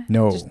plane.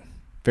 No,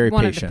 very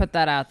wanted patient. To put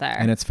that out there.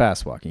 And it's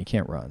fast walking. You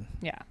can't run.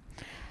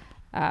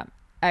 Yeah.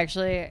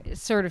 Actually,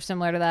 sort of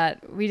similar to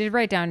that, we did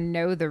write down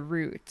know the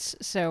routes.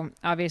 So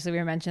obviously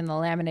we mentioned the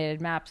laminated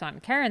maps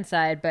on Karen's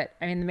side, but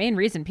I mean, the main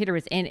reason Peter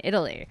was in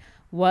Italy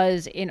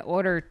was in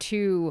order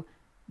to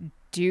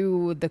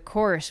do the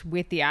course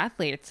with the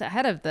athletes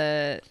ahead of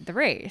the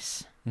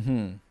race.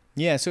 Mm-hmm.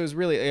 Yeah. So it was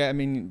really, I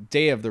mean,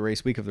 day of the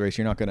race, week of the race,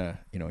 you're not going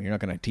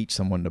to teach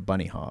someone to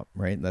bunny hop,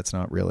 right? That's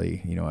not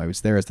really, I was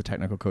there as the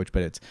technical coach,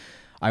 but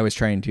I was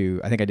trying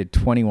to, I think I did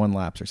 21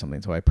 laps or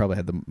something. So I probably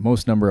had the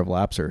most number of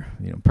laps, or,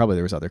 probably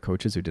there was other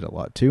coaches who did a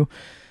lot too,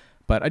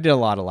 but I did a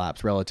lot of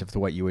laps relative to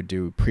what you would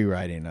do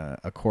pre-riding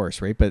a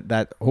course. Right. But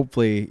that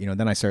hopefully,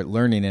 then I start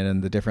learning it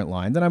in the different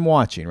lines and I'm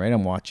watching, right.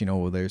 I'm watching,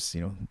 there's,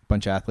 a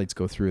bunch of athletes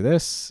go through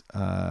this.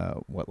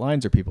 What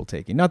lines are people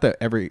taking? Not that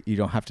you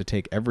don't have to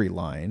take every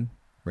line,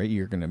 right.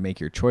 You're going to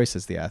make your choice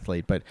as the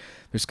athlete, but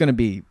there's going to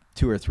be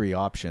 2 or 3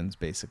 options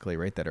basically,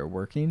 right, that are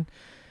working.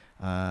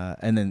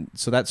 And then,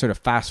 so that sort of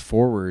fast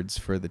forwards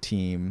for the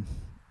team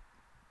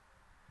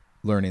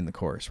learning the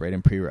course, right,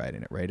 and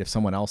pre-riding it, right? If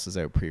someone else is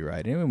out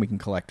pre-riding, and we can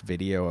collect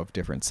video of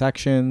different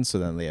sections, so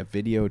then they have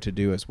video to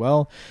do as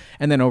well.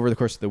 And then over the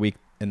course of the week,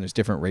 and there's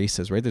different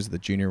races, right? There's the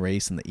junior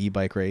race and the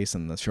e-bike race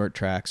and the short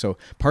track. So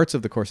parts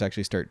of the course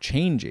actually start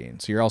changing.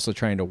 So you're also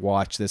trying to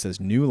watch this as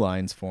new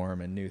lines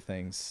form and new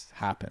things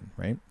happen,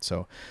 right?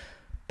 So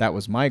that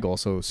was my goal.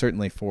 So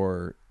certainly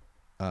for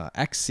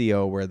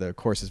XCO, where the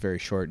course is very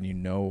short and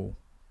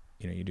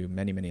you do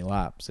many, many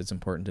laps, it's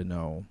important to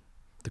know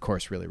the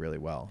course really, really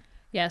well.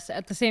 Yes.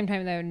 At the same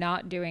time, though,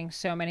 not doing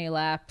so many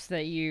laps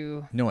that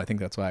you... No, I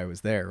think that's why I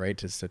was there, right?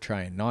 Just to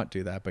try and not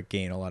do that, but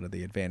gain a lot of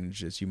the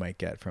advantages you might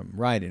get from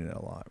riding it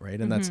a lot, right?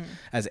 And that's,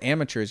 as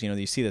amateurs,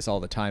 you see this all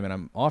the time. And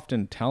I'm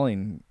often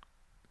telling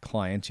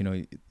clients,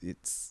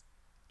 it's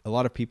a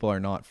lot of people are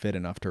not fit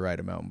enough to ride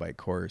a mountain bike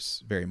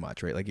course very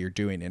much, right? Like you're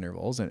doing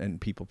intervals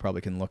and people probably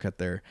can look at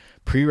their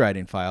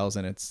pre-riding files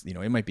and it's,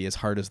 it might be as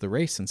hard as the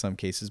race in some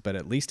cases, but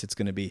at least it's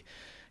going to be,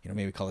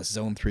 maybe call this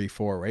zone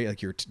 3-4, right?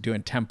 Like you're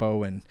doing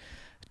tempo and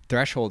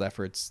threshold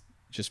efforts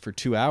just for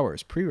 2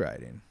 hours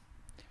pre-riding.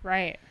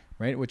 Right.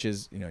 Which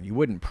is, you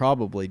wouldn't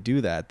probably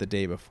do that the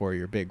day before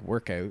your big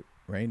workout,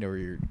 right?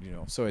 Or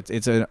so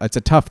it's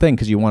a tough thing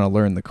because you want to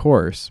learn the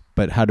course,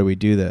 but how do we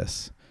do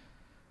this?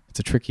 It's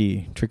a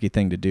tricky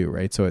thing to do,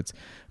 right? So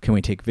can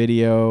we take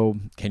video?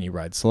 Can you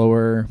ride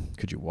slower?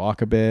 Could you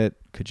walk a bit?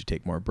 Could you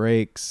take more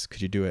breaks?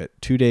 Could you do it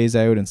 2 days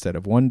out instead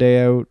of 1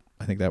 day out?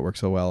 I think that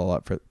works a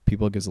lot for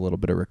people. It gives a little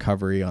bit of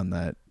recovery on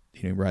that,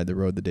 ride the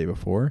road the day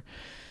before.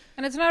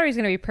 And it's not always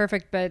going to be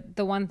perfect, but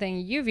the one thing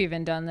you've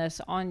even done this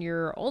on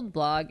your old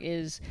blog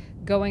is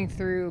going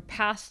through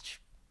past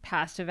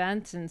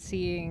events and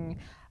seeing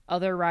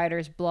other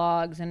riders'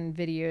 blogs and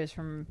videos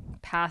from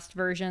past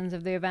versions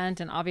of the event.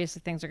 And obviously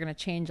things are going to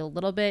change a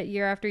little bit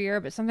year after year,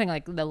 but something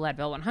like the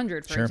Leadville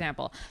 100, for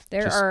example,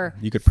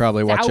 you could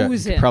probably watch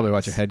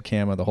a head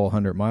cam of the whole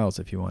 100 miles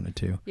if you wanted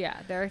to. Yeah,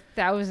 there are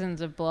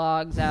thousands of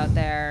blogs out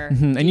there.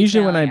 And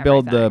usually when I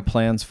build the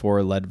plans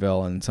for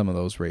Leadville and some of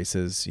those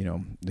races,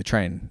 they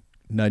try and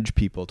nudge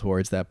people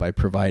towards that by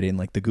providing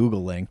like the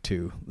Google link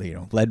to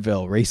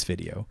Leadville race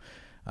video,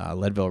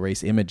 Leadville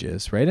race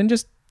images, right? And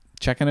just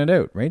checking it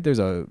out, right? There's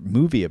a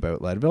movie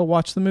about Leadville,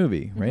 watch the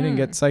movie, right? And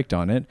get psyched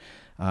on it.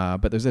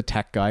 But there's a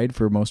tech guide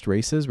for most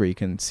races where you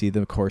can see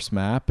the course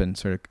map and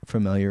sort of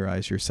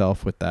familiarize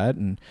yourself with that.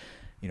 And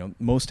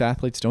most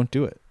athletes don't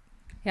do it.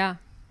 Yeah.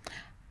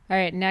 All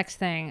right, next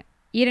thing.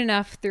 Eat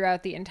enough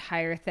throughout the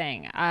entire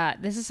thing.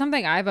 This is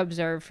something I've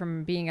observed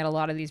from being at a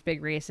lot of these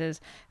big races.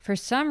 For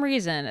some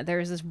reason,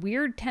 there's this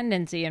weird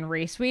tendency in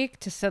race week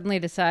to suddenly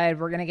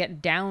decide we're going to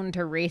get down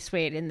to race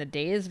weight in the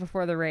days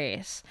before the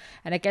race.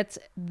 And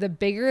the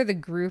bigger the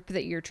group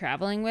that you're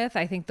traveling with,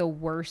 I think the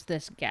worse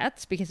this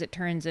gets because it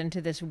turns into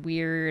this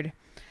weird,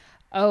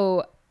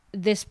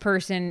 this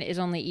person is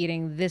only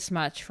eating this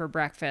much for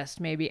breakfast.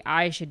 Maybe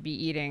I should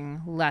be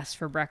eating less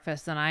for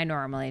breakfast than I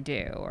normally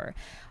do. Or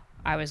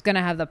I was going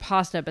to have the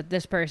pasta, but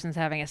this person's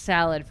having a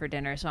salad for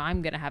dinner, so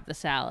I'm going to have the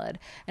salad.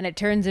 And it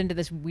turns into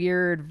this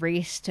weird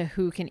race to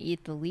who can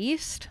eat the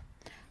least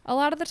a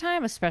lot of the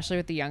time, especially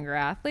with the younger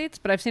athletes.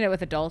 But I've seen it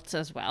with adults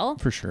as well.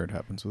 For sure it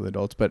happens with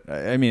adults. But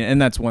I mean,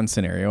 and that's one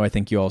scenario. I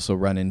think you also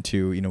run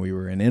into, we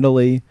were in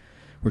Italy.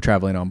 We're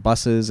traveling on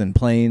buses and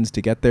planes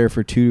to get there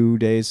for 2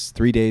 days,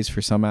 3 days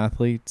for some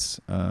athletes.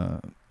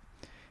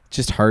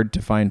 Just hard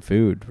to find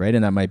food, right?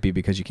 And that might be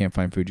because you can't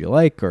find food you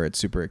like, or it's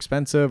super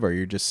expensive, or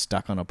you're just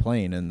stuck on a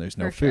plane and there's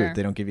no food. Sure.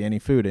 They don't give you any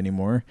food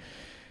anymore.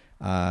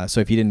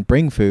 So if you didn't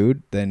bring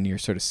food, then you're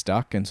sort of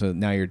stuck. And so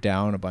now you're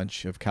down a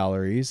bunch of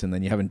calories and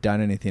then you haven't done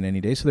anything any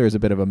day. So there's a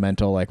bit of a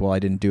mental like, well, I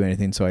didn't do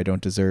anything, so I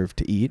don't deserve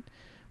to eat,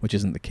 which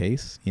isn't the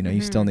case.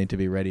 You still need to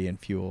be ready and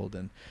fueled,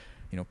 and,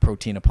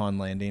 protein upon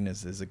landing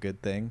is a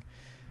good thing.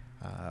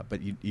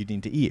 But you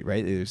need to eat,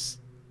 right?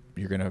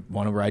 You're going to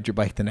want to ride your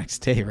bike the next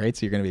day, right?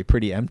 So you're going to be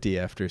pretty empty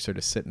after sort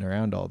of sitting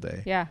around all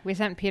day. Yeah. We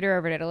sent Peter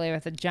over to Italy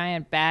with a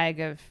giant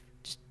bag of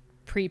just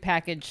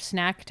prepackaged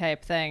snack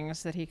type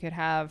things that he could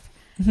have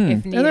if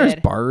needed. And there's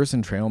bars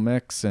and trail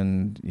mix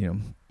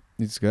and,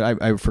 it's good.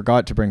 I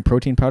forgot to bring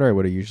protein powder. I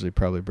would have usually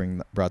probably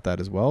brought that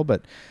as well,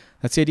 but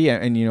that's the idea.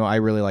 And, I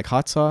really like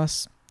hot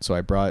sauce. So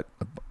I brought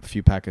a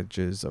few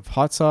packages of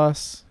hot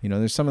sauce.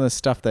 There's some of the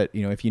stuff that,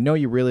 if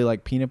you really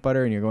like peanut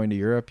butter and you're going to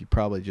Europe, you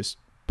probably just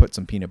put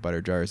some peanut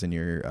butter jars in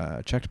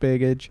your checked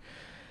baggage.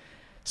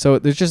 So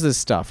there's just this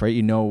stuff, right?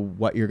 You know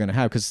what you're going to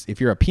have. Because if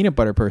you're a peanut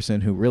butter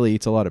person who really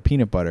eats a lot of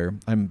peanut butter,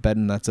 I'm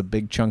betting that's a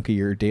big chunk of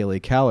your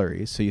daily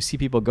calories. So you see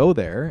people go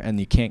there and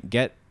you can't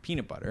get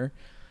peanut butter.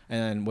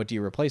 And then what do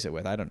you replace it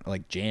with? I don't know,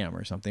 like jam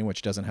or something,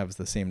 which doesn't have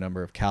the same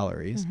number of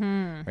calories,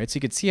 right? So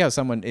you could see how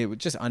it was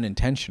just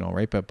unintentional,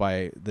 right? But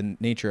by the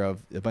nature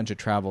of a bunch of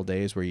travel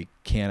days where you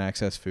can't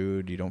access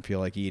food, you don't feel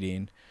like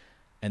eating,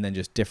 and then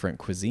just different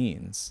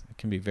cuisines, it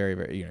can be very,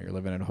 very, you're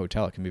living in a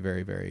hotel, it can be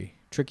very, very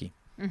tricky.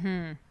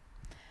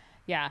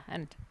 Yeah.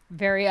 And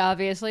very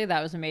obviously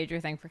that was a major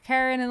thing for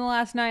Karen in the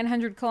last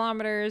 900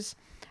 kilometers.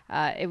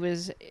 It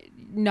was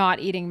not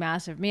eating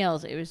massive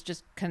meals. It was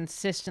just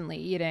consistently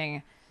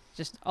eating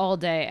just all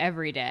day,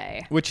 every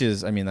day. Which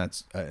is,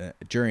 that's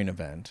during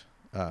event.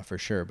 for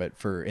sure. But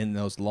for in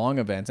those long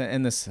events,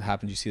 and this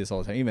happens, you see this all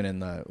the time, even in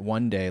the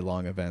 1 day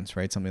long events,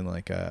 right? Something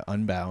like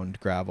Unbound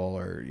gravel,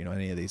 or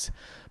any of these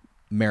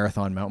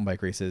marathon mountain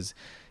bike races.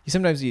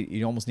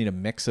 You almost need a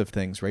mix of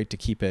things, right, to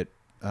keep it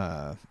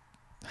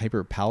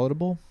hyper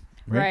palatable.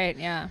 Right.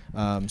 Yeah.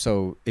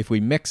 So if we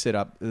mix it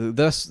up,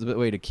 that's the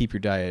way to keep your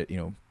diet,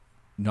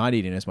 not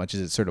eating as much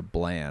as it's sort of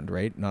bland,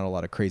 right? Not a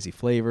lot of crazy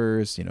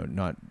flavors,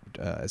 not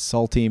as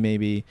salty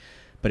maybe.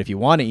 But if you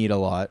want to eat a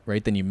lot,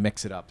 right, then you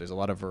mix it up. There's a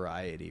lot of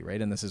variety,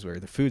 right? And this is where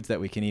the foods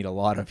that we can eat a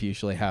lot of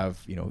usually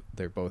have,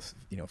 they're both,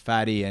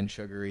 fatty and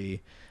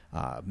sugary,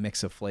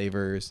 mix of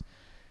flavors.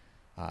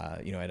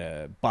 At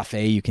a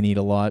buffet, you can eat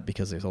a lot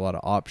because there's a lot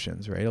of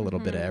options, right? A little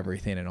bit of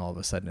everything, and all of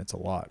a sudden it's a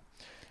lot.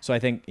 So I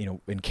think,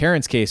 in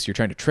Karen's case, you're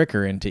trying to trick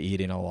her into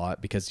eating a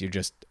lot because you're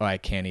just, I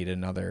can't eat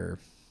another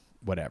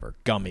whatever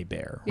gummy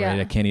bear, right?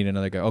 I can't eat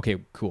another okay,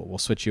 cool. We'll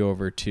switch you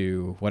over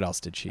to, what else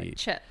did she eat?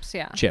 Chips.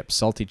 Yeah. Chips,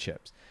 salty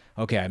chips.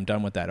 Okay, I'm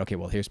done with that. Okay,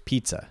 well, here's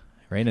pizza,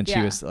 right? And she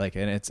was like,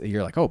 and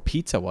you're like, oh,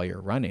 pizza while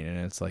you're running. And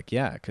it's like,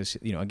 yeah, because,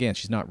 again,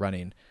 she's not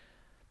running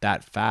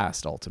that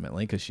fast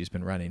ultimately because she's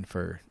been running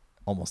for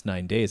almost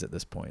 9 days at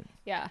this point.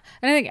 Yeah.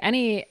 And I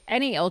think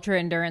any ultra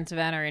endurance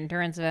event or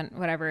endurance event,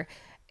 whatever,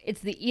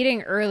 it's the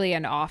eating early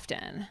and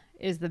often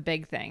is the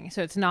big thing.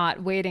 So it's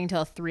not waiting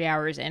till 3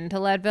 hours into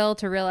Leadville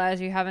to realize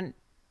you haven't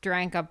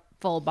drank a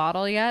full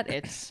bottle yet.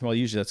 It's well,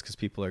 usually that's because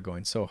people are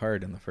going so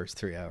hard in the first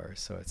 3 hours.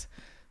 So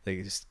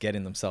they just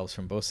getting themselves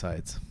from both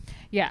sides.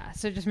 Yeah.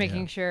 So just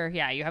making sure,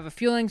 you have a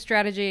fueling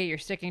strategy, you're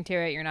sticking to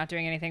it, you're not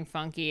doing anything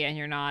funky, and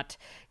you're not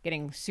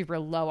getting super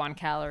low on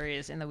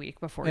calories in the week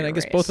before your race. And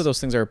I guess both of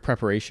those things are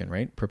preparation,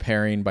 right?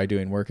 Preparing by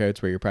doing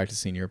workouts where you're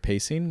practicing your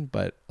pacing,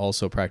 but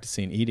also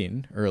practicing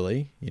eating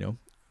early.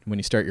 When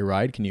you start your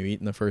ride, can you eat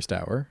in the first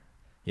hour?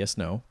 Yes,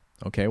 no.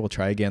 Okay, we'll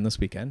try again this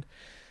weekend.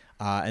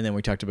 And then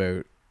we talked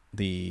about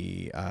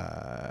the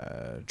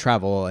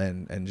travel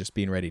and just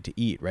being ready to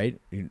eat,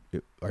 right?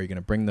 Are you going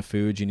to bring the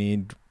food you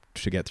need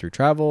to get through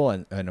travel?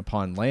 And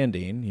upon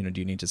landing, do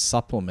you need to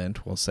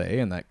supplement, we'll say,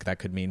 and that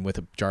could mean with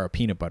a jar of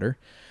peanut butter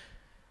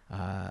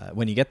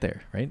when you get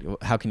there, right?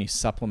 How can you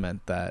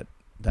supplement that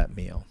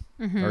meal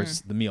or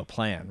the meal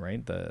plan,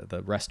 right?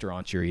 The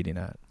restaurant you're eating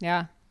at.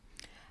 Yeah.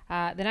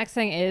 The next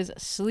thing is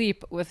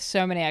sleep with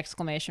so many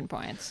exclamation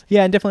points.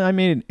 Yeah, and definitely I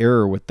made an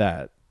error with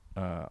that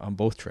on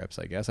both trips,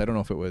 I guess. I don't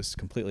know if it was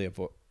completely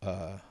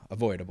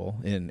avoidable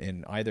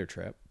in either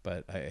trip,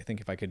 but I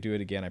think if I could do it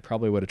again, I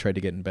probably would have tried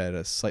to get in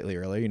bed slightly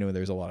earlier.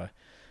 There's a lot of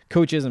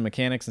coaches and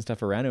mechanics and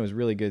stuff around. It was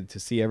really good to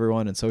see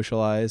everyone and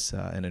socialize,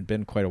 and it had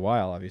been quite a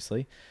while,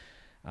 obviously.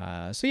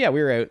 So yeah,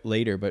 we were out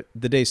later, but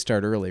the days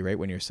start early, right?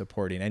 When you're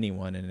supporting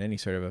anyone in any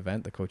sort of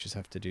event, the coaches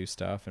have to do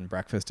stuff, and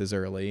breakfast is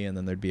early, and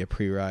then there'd be a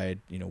pre-ride,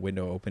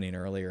 window opening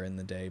earlier in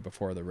the day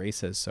before the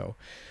races. So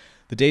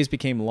the days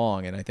became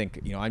long, and I think,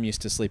 I'm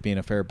used to sleeping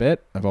a fair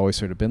bit. I've always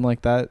sort of been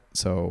like that.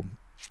 So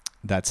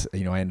that's, I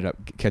ended up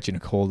catching a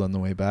cold on the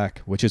way back,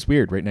 which is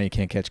weird. Right now you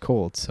can't catch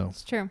colds. So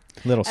it's true.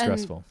 A little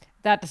stressful.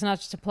 That does not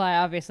just apply,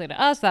 obviously,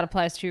 to us. That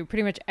applies to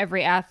pretty much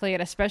every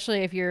athlete,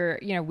 especially if you're,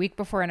 week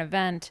before an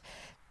event.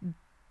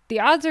 The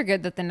odds are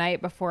good that the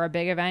night before a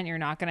big event, you're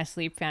not going to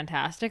sleep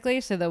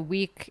fantastically. So the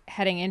week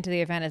heading into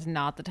the event is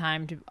not the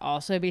time to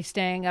also be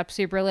staying up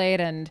super late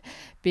and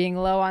being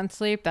low on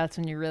sleep. That's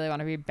when you really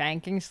want to be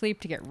banking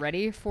sleep to get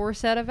ready for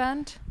said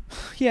event.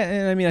 Yeah.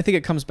 And I think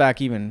it comes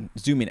back even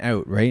zooming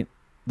out, right?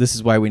 This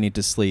is why we need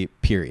to sleep,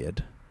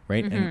 period.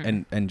 Right.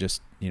 Mm-hmm. And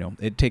just,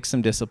 it takes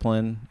some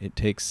discipline. It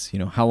takes,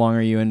 how long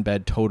are you in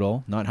bed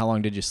total? Not how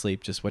long did you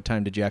sleep, just what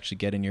time did you actually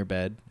get in your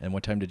bed and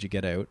what time did you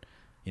get out?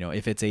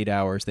 If it's 8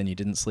 hours, then you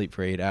didn't sleep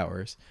for 8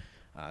 hours.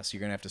 So you're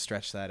going to have to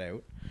stretch that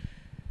out.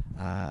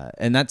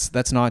 And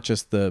that's not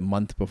just the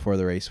month before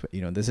the race.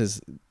 This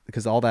is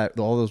because all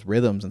those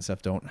rhythms and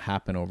stuff don't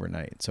happen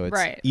overnight. So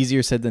it's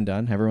easier said than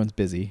done. Everyone's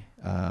busy.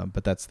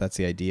 But that's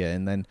the idea.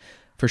 And then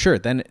for sure,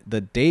 then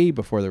the day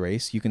before the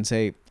race, you can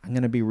say, I'm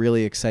going to be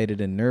really excited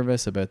and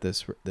nervous about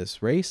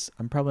this race.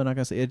 I'm probably not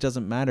going to say it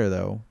doesn't matter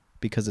though,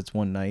 because it's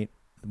one night.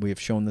 We have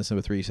shown this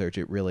with research.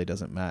 It really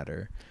doesn't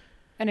matter.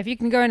 And if you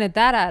can go into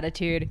that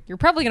attitude, you're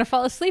probably going to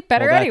fall asleep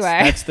better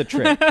anyway. That's the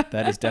trick.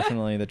 That is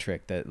definitely the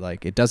trick, that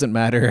it doesn't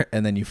matter.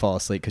 And then you fall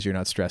asleep because you're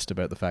not stressed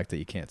about the fact that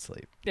you can't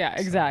sleep. Yeah,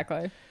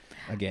 exactly.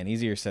 So, again,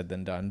 easier said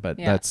than done, but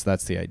that's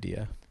the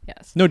idea.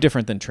 Yes. No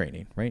different than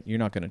training, right? You're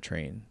not going to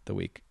train the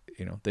week,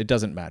 it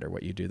doesn't matter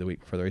what you do the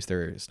week before the race.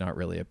 There is not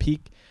really a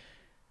peak,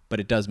 but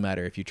it does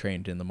matter if you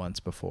trained in the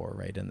months before,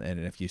 right? And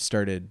if you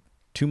started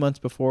 2 months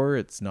before,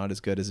 it's not as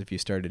good as if you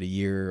started a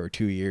year or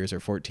 2 years or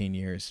 14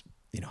 years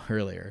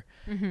earlier.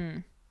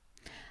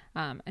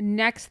 Mm-hmm.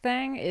 Next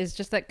thing is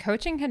just that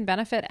coaching can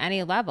benefit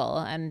any level.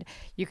 And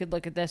you could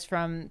look at this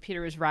from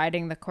Peter was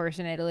riding the course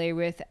in Italy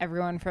with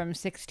everyone from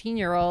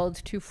 16-year-old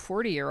to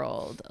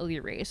 40-year-old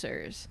elite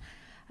racers.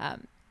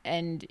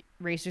 And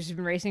racers who've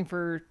been racing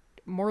for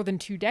more than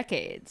 2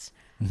 decades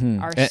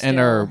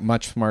are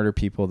much smarter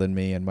people than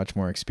me and much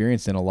more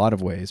experienced in a lot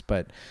of ways.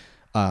 But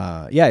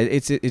yeah,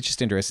 it's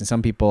just interesting.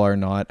 Some people are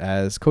not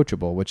as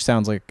coachable, which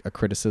sounds like a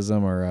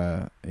criticism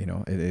or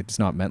it's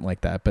not meant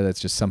like that, but it's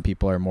just some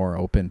people are more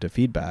open to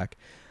feedback.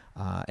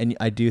 And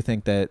I do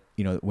think that,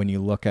 when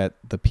you look at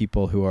the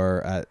people who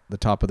are at the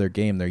top of their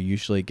game, they're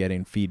usually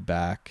getting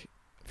feedback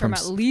from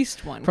at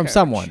least one from coach.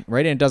 Someone,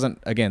 right? And it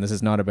doesn't, again, this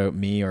is not about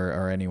me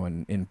or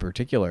anyone in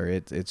particular.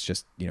 It's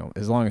just,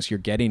 as long as you're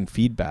getting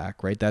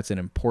feedback, right? That's an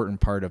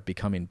important part of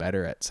becoming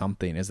better at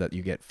something, is that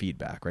you get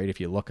feedback, right? If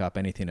you look up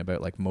anything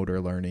about like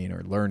motor learning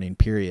or learning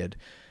period,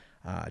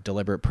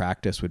 deliberate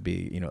practice would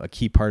be, a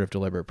key part of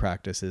deliberate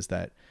practice is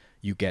that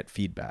you get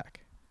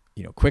feedback,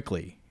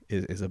 quickly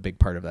is a big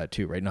part of that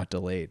too, right? Not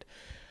delayed.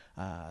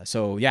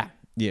 So yeah,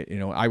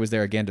 I was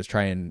there again to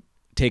try and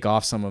take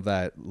off some of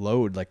that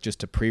load, like just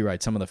to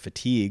pre-ride some of the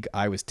fatigue.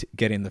 I was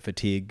getting the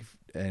fatigue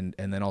and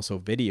then also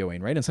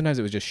videoing, right? And sometimes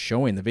it was just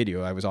showing the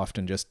video. I was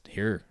often just,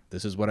 here,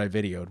 this is what I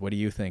videoed. What do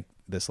you think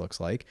this looks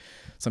like?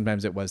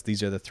 Sometimes it was,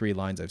 these are the 3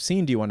 lines I've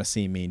seen. Do you want to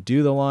see me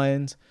do the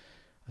lines?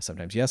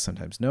 Sometimes yes,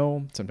 sometimes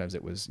no. Sometimes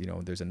it was,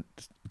 there's a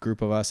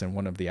group of us and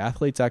one of the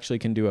athletes actually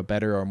can do a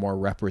better or more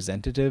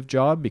representative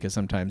job, because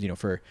sometimes,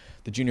 for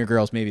the junior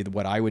girls, maybe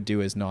what I would do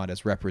is not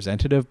as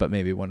representative, but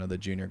maybe one of the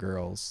junior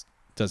girls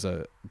does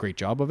a great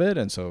job of it.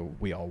 And so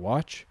we all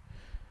watch.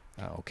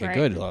 Okay, right.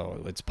 Good.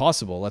 Oh, it's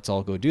possible. Let's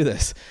all go do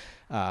this.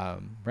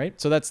 Right.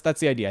 So that's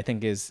the idea, I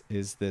think, is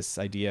this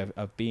idea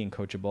of being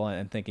coachable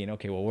and thinking,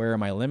 okay, well, where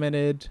am I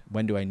limited?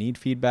 When do I need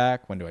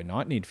feedback? When do I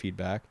not need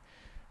feedback?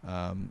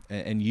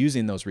 And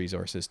using those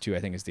resources too, I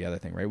think, is the other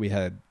thing, right? We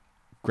had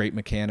great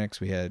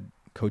mechanics, we had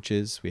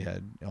coaches, we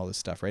had all this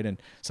stuff, right?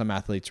 And some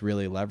athletes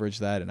really leverage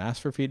that and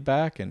ask for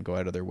feedback and go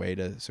out of their way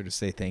to sort of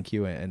say thank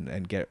you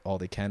and get all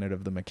they can out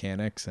of the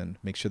mechanics and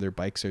make sure their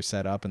bikes are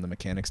set up and the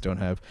mechanics don't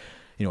have,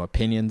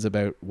 opinions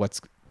about what's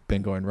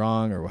been going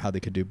wrong or how they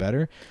could do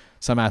better.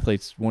 Some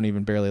athletes won't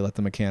even barely let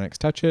the mechanics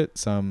touch it.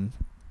 Some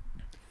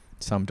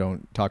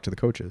don't talk to the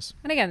coaches.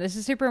 And again, this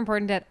is super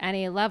important at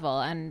any level.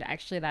 And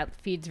actually that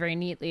feeds very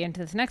neatly into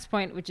this next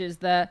point, which is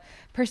the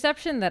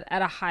perception that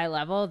at a high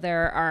level,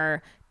 there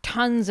are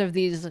tons of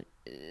these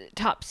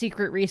top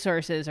secret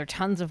resources or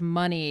tons of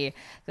money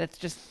that's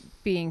just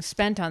being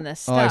spent on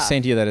this stuff. I was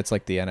saying to you that it's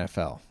like the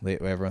NFL.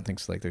 Everyone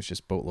thinks like there's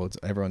just boatloads.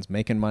 Everyone's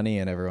making money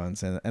and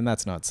and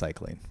that's not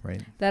cycling,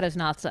 right? That is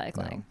not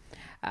cycling.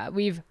 No.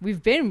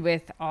 We've been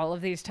with all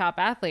of these top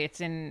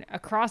athletes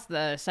across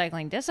the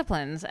cycling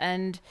disciplines,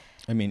 and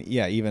I mean,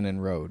 yeah, even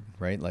in road,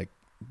 right? Like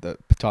the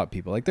top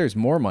people, like there's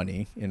more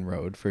money in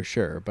road for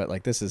sure, but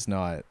like this is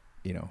not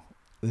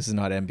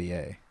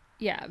NBA.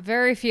 Yeah,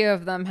 very few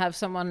of them have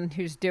someone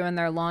who's doing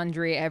their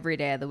laundry every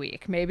day of the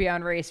week, maybe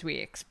on race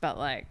weeks, but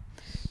like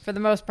for the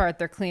most part,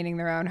 they're cleaning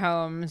their own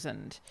homes.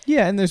 And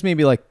yeah, and there's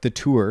maybe like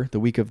the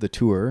week of the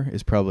tour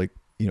is probably,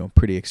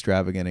 pretty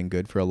extravagant and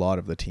good for a lot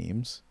of the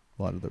teams.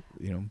 A lot of the,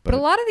 but a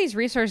lot of these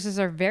resources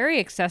are very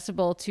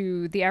accessible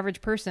to the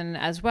average person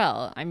as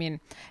well. I mean,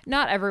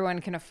 not everyone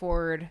can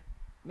afford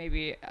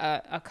maybe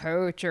a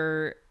coach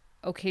or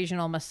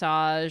occasional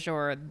massage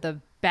or the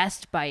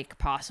best bike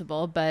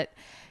possible, but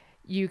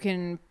you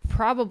can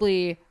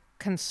probably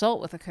consult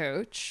with a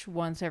coach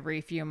once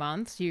every few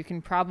months. You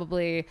can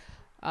probably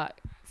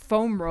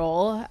foam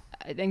roll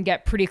and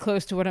get pretty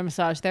close to what a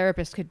massage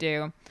therapist could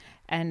do.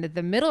 And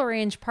the middle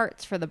range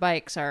parts for the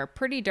bikes are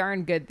pretty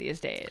darn good these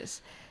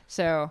days.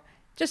 So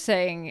just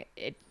saying,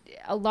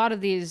 a lot of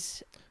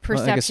these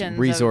perceptions,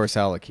 resource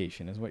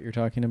allocation is what you're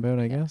talking about,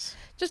 I guess.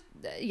 Just,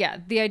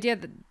 the idea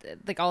that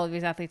like all of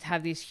these athletes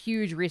have these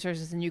huge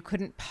resources and you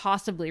couldn't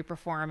possibly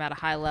perform at a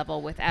high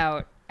level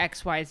without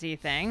XYZ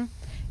thing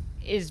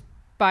is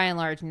by and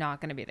large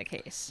not going to be the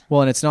case. Well,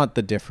 and it's not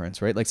the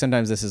difference, right? Like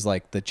sometimes this is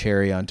like the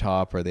cherry on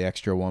top or the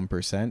extra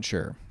 1%.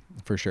 Sure.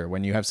 For sure.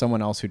 When you have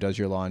someone else who does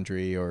your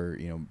laundry or,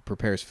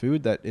 prepares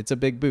food, that it's a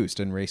big boost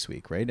in race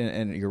week, right?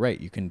 And you're right.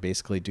 You can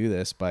basically do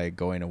this by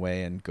going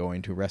away and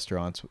going to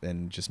restaurants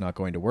and just not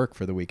going to work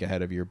for the week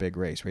ahead of your big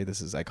race, right?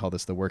 I call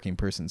this the working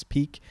person's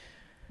peak,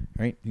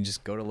 right? You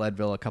just go to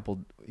Leadville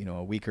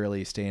a week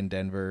early, stay in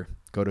Denver,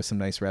 go to some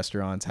nice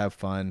restaurants, have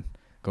fun,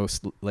 go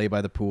lay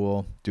by the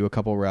pool, do a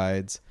couple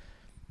rides.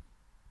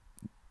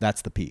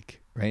 That's the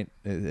peak, right?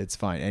 It's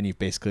fine. And you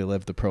basically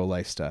live the pro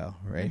lifestyle,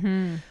 right?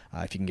 Mm-hmm.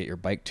 If you can get your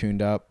bike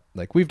tuned up,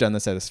 like we've done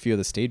this at a few of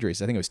the stage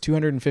races. I think it was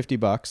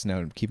 $250.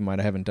 Now, keep in mind,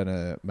 I haven't done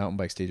a mountain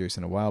bike stage race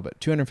in a while, but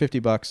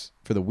 $250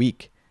 for the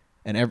week.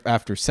 And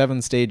after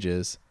 7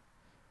 stages,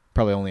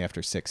 probably only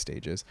after 6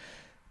 stages,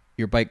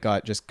 your bike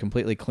got just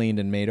completely cleaned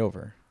and made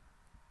over.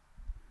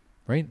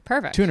 Right?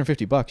 Perfect.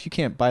 $250. You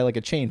can't buy like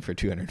a chain for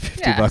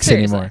 $250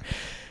 anymore.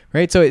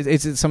 Right. So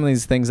it's some of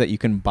these things that you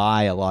can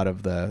buy a lot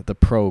of the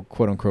pro,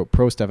 quote unquote,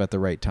 pro stuff at the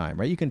right time,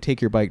 right? You can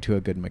take your bike to a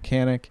good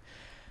mechanic.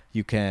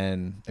 You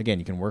can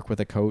work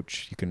with a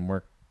coach. You can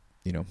work,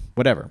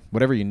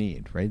 whatever you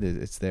need, right?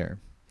 It's there.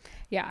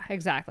 Yeah,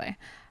 exactly.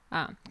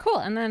 Cool.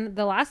 And then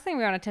the last thing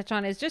we want to touch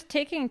on is just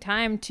taking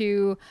time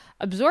to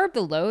absorb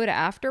the load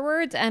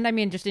afterwards. And I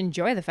mean, just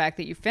enjoy the fact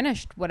that you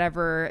finished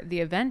whatever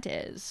the event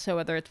is. So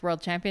whether it's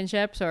World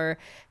Championships or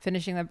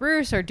finishing the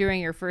Bruce or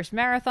doing your first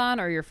marathon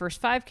or your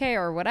first 5K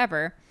or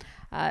whatever,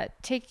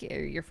 take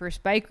your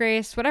first bike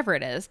race, whatever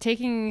it is,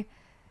 taking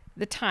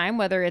the time,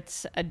 whether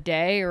it's a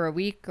day or a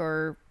week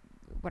or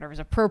whatever's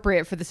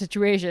appropriate for the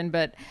situation,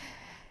 but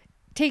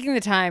taking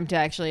the time to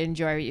actually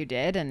enjoy what you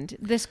did. And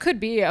this could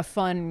be a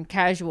fun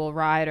casual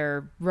ride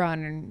or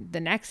run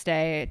the next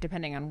day,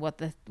 depending on what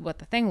the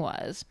thing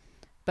was.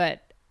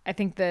 But I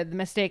think the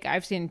mistake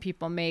I've seen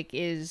people make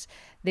is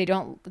they're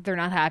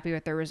not happy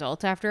with their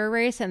results after a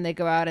race, and they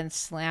go out and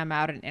slam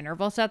out an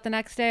interval set the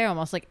next day,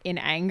 almost like in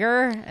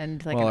anger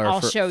and like,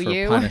 I'll show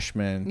you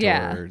punishment,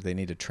 or they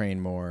need to train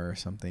more or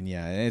something.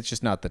 Yeah. And it's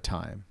just not the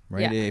time,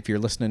 right? Yeah. If you're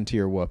listening to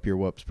your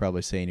whoop's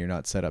probably saying you're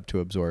not set up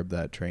to absorb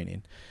that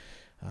training.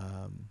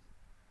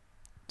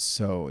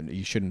 So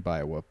you shouldn't buy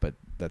a whoop, but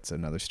that's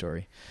another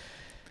story.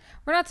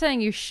 We're not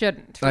saying you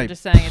shouldn't. We're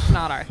just saying it's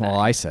not our thing. Well,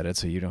 I said it,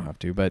 so you don't have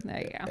to. But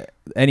there you go.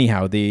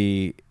 Anyhow,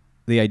 the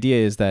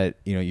idea is that,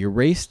 you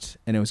raced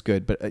and it was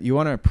good, but you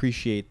want to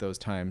appreciate those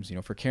times.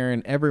 For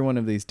Karen, every one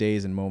of these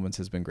days and moments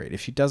has been great.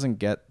 If she doesn't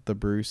get the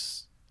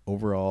Bruce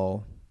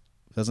overall,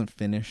 doesn't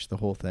finish the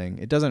whole thing,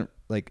 it doesn't,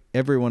 like,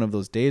 every one of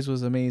those days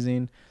was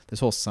amazing. This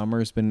whole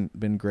summer's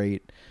been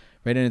great.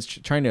 Right. And it's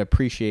trying to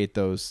appreciate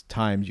those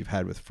times you've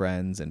had with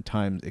friends and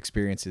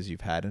experiences you've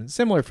had. And it's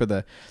similar for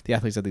the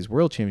athletes at these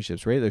world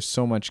championships, right? There's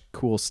so much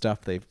cool stuff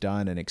they've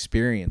done and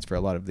experience for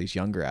a lot of these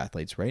younger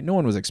athletes, right? No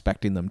one was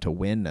expecting them to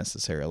win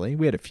necessarily.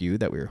 We had a few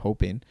that we were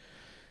hoping.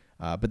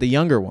 But the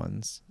younger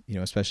ones,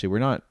 especially, we're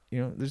not,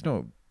 there's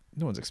no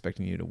one's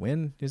expecting you to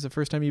win. It's the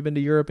first time you've been to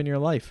Europe in your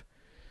life.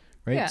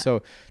 Right. Yeah.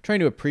 So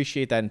trying to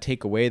appreciate that and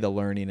take away the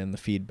learning and the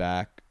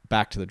feedback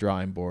back to the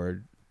drawing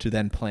board to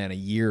then plan a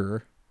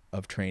year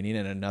of training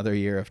and another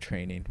year of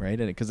training, right?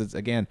 And because it's,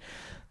 again,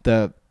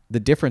 the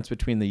difference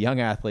between the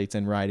young athletes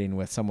and riding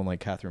with someone like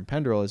Catherine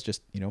Pendrell is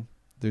just,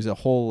 there's a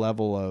whole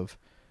level of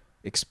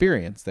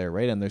experience there,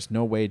 right? And there's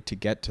no way to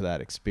get to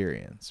that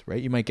experience,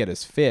 right? You might get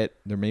as fit,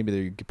 maybe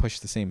you could push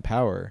the same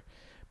power,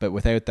 but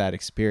without that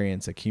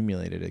experience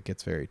accumulated, it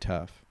gets very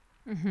tough.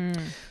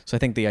 Mm-hmm. So I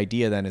think the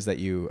idea then is that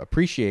you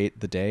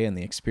appreciate the day and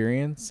the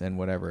experience and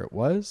whatever it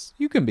was.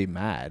 You can be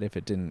mad if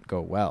it didn't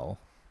go well,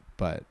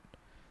 but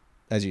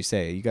as you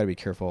say, you got to be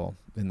careful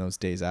in those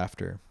days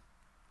after.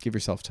 Give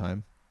yourself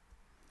time.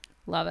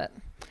 Love it.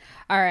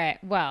 All right.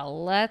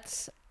 Well,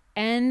 let's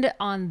end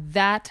on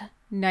that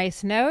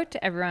nice note.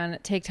 Everyone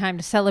take time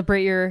to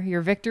celebrate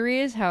your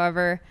victories,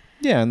 however.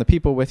 Yeah, and the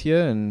people with you,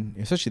 and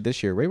especially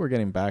this year, right? We're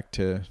getting back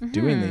to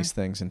doing these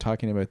things and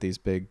talking about these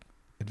big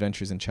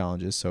adventures and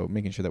challenges. So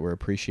making sure that we're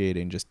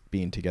appreciating just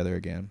being together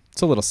again.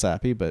 It's a little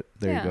sappy, but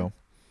there you go.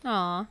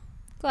 Aw,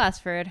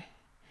 Glassford.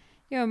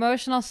 You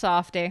emotional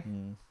softy.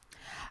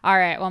 All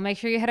right. Well, make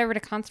sure you head over to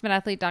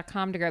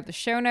consummateathlete.com to grab the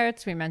show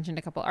notes. We mentioned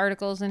a couple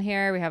articles in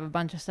here. We have a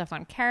bunch of stuff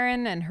on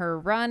Karen and her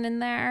run in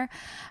there.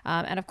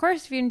 And of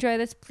course, if you enjoy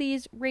this,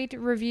 please rate,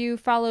 review,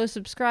 follow,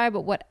 subscribe,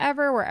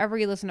 wherever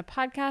you listen to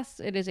podcasts.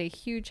 It is a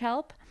huge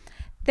help.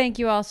 Thank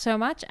you all so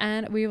much,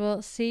 and we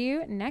will see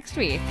you next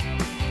week.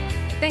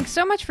 Thanks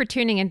so much for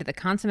tuning into the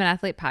Consummate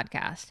Athlete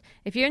podcast.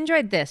 If you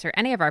enjoyed this or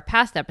any of our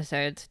past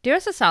episodes, do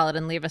us a solid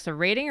and leave us a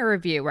rating or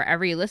review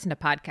wherever you listen to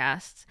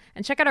podcasts.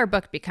 And check out our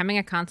book, Becoming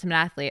a Consummate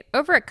Athlete,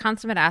 over at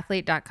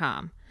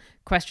consummateathlete.com.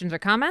 Questions or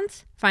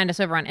comments? Find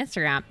us over on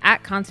Instagram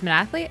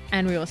 @consummateathlete,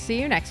 and we will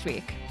see you next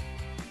week.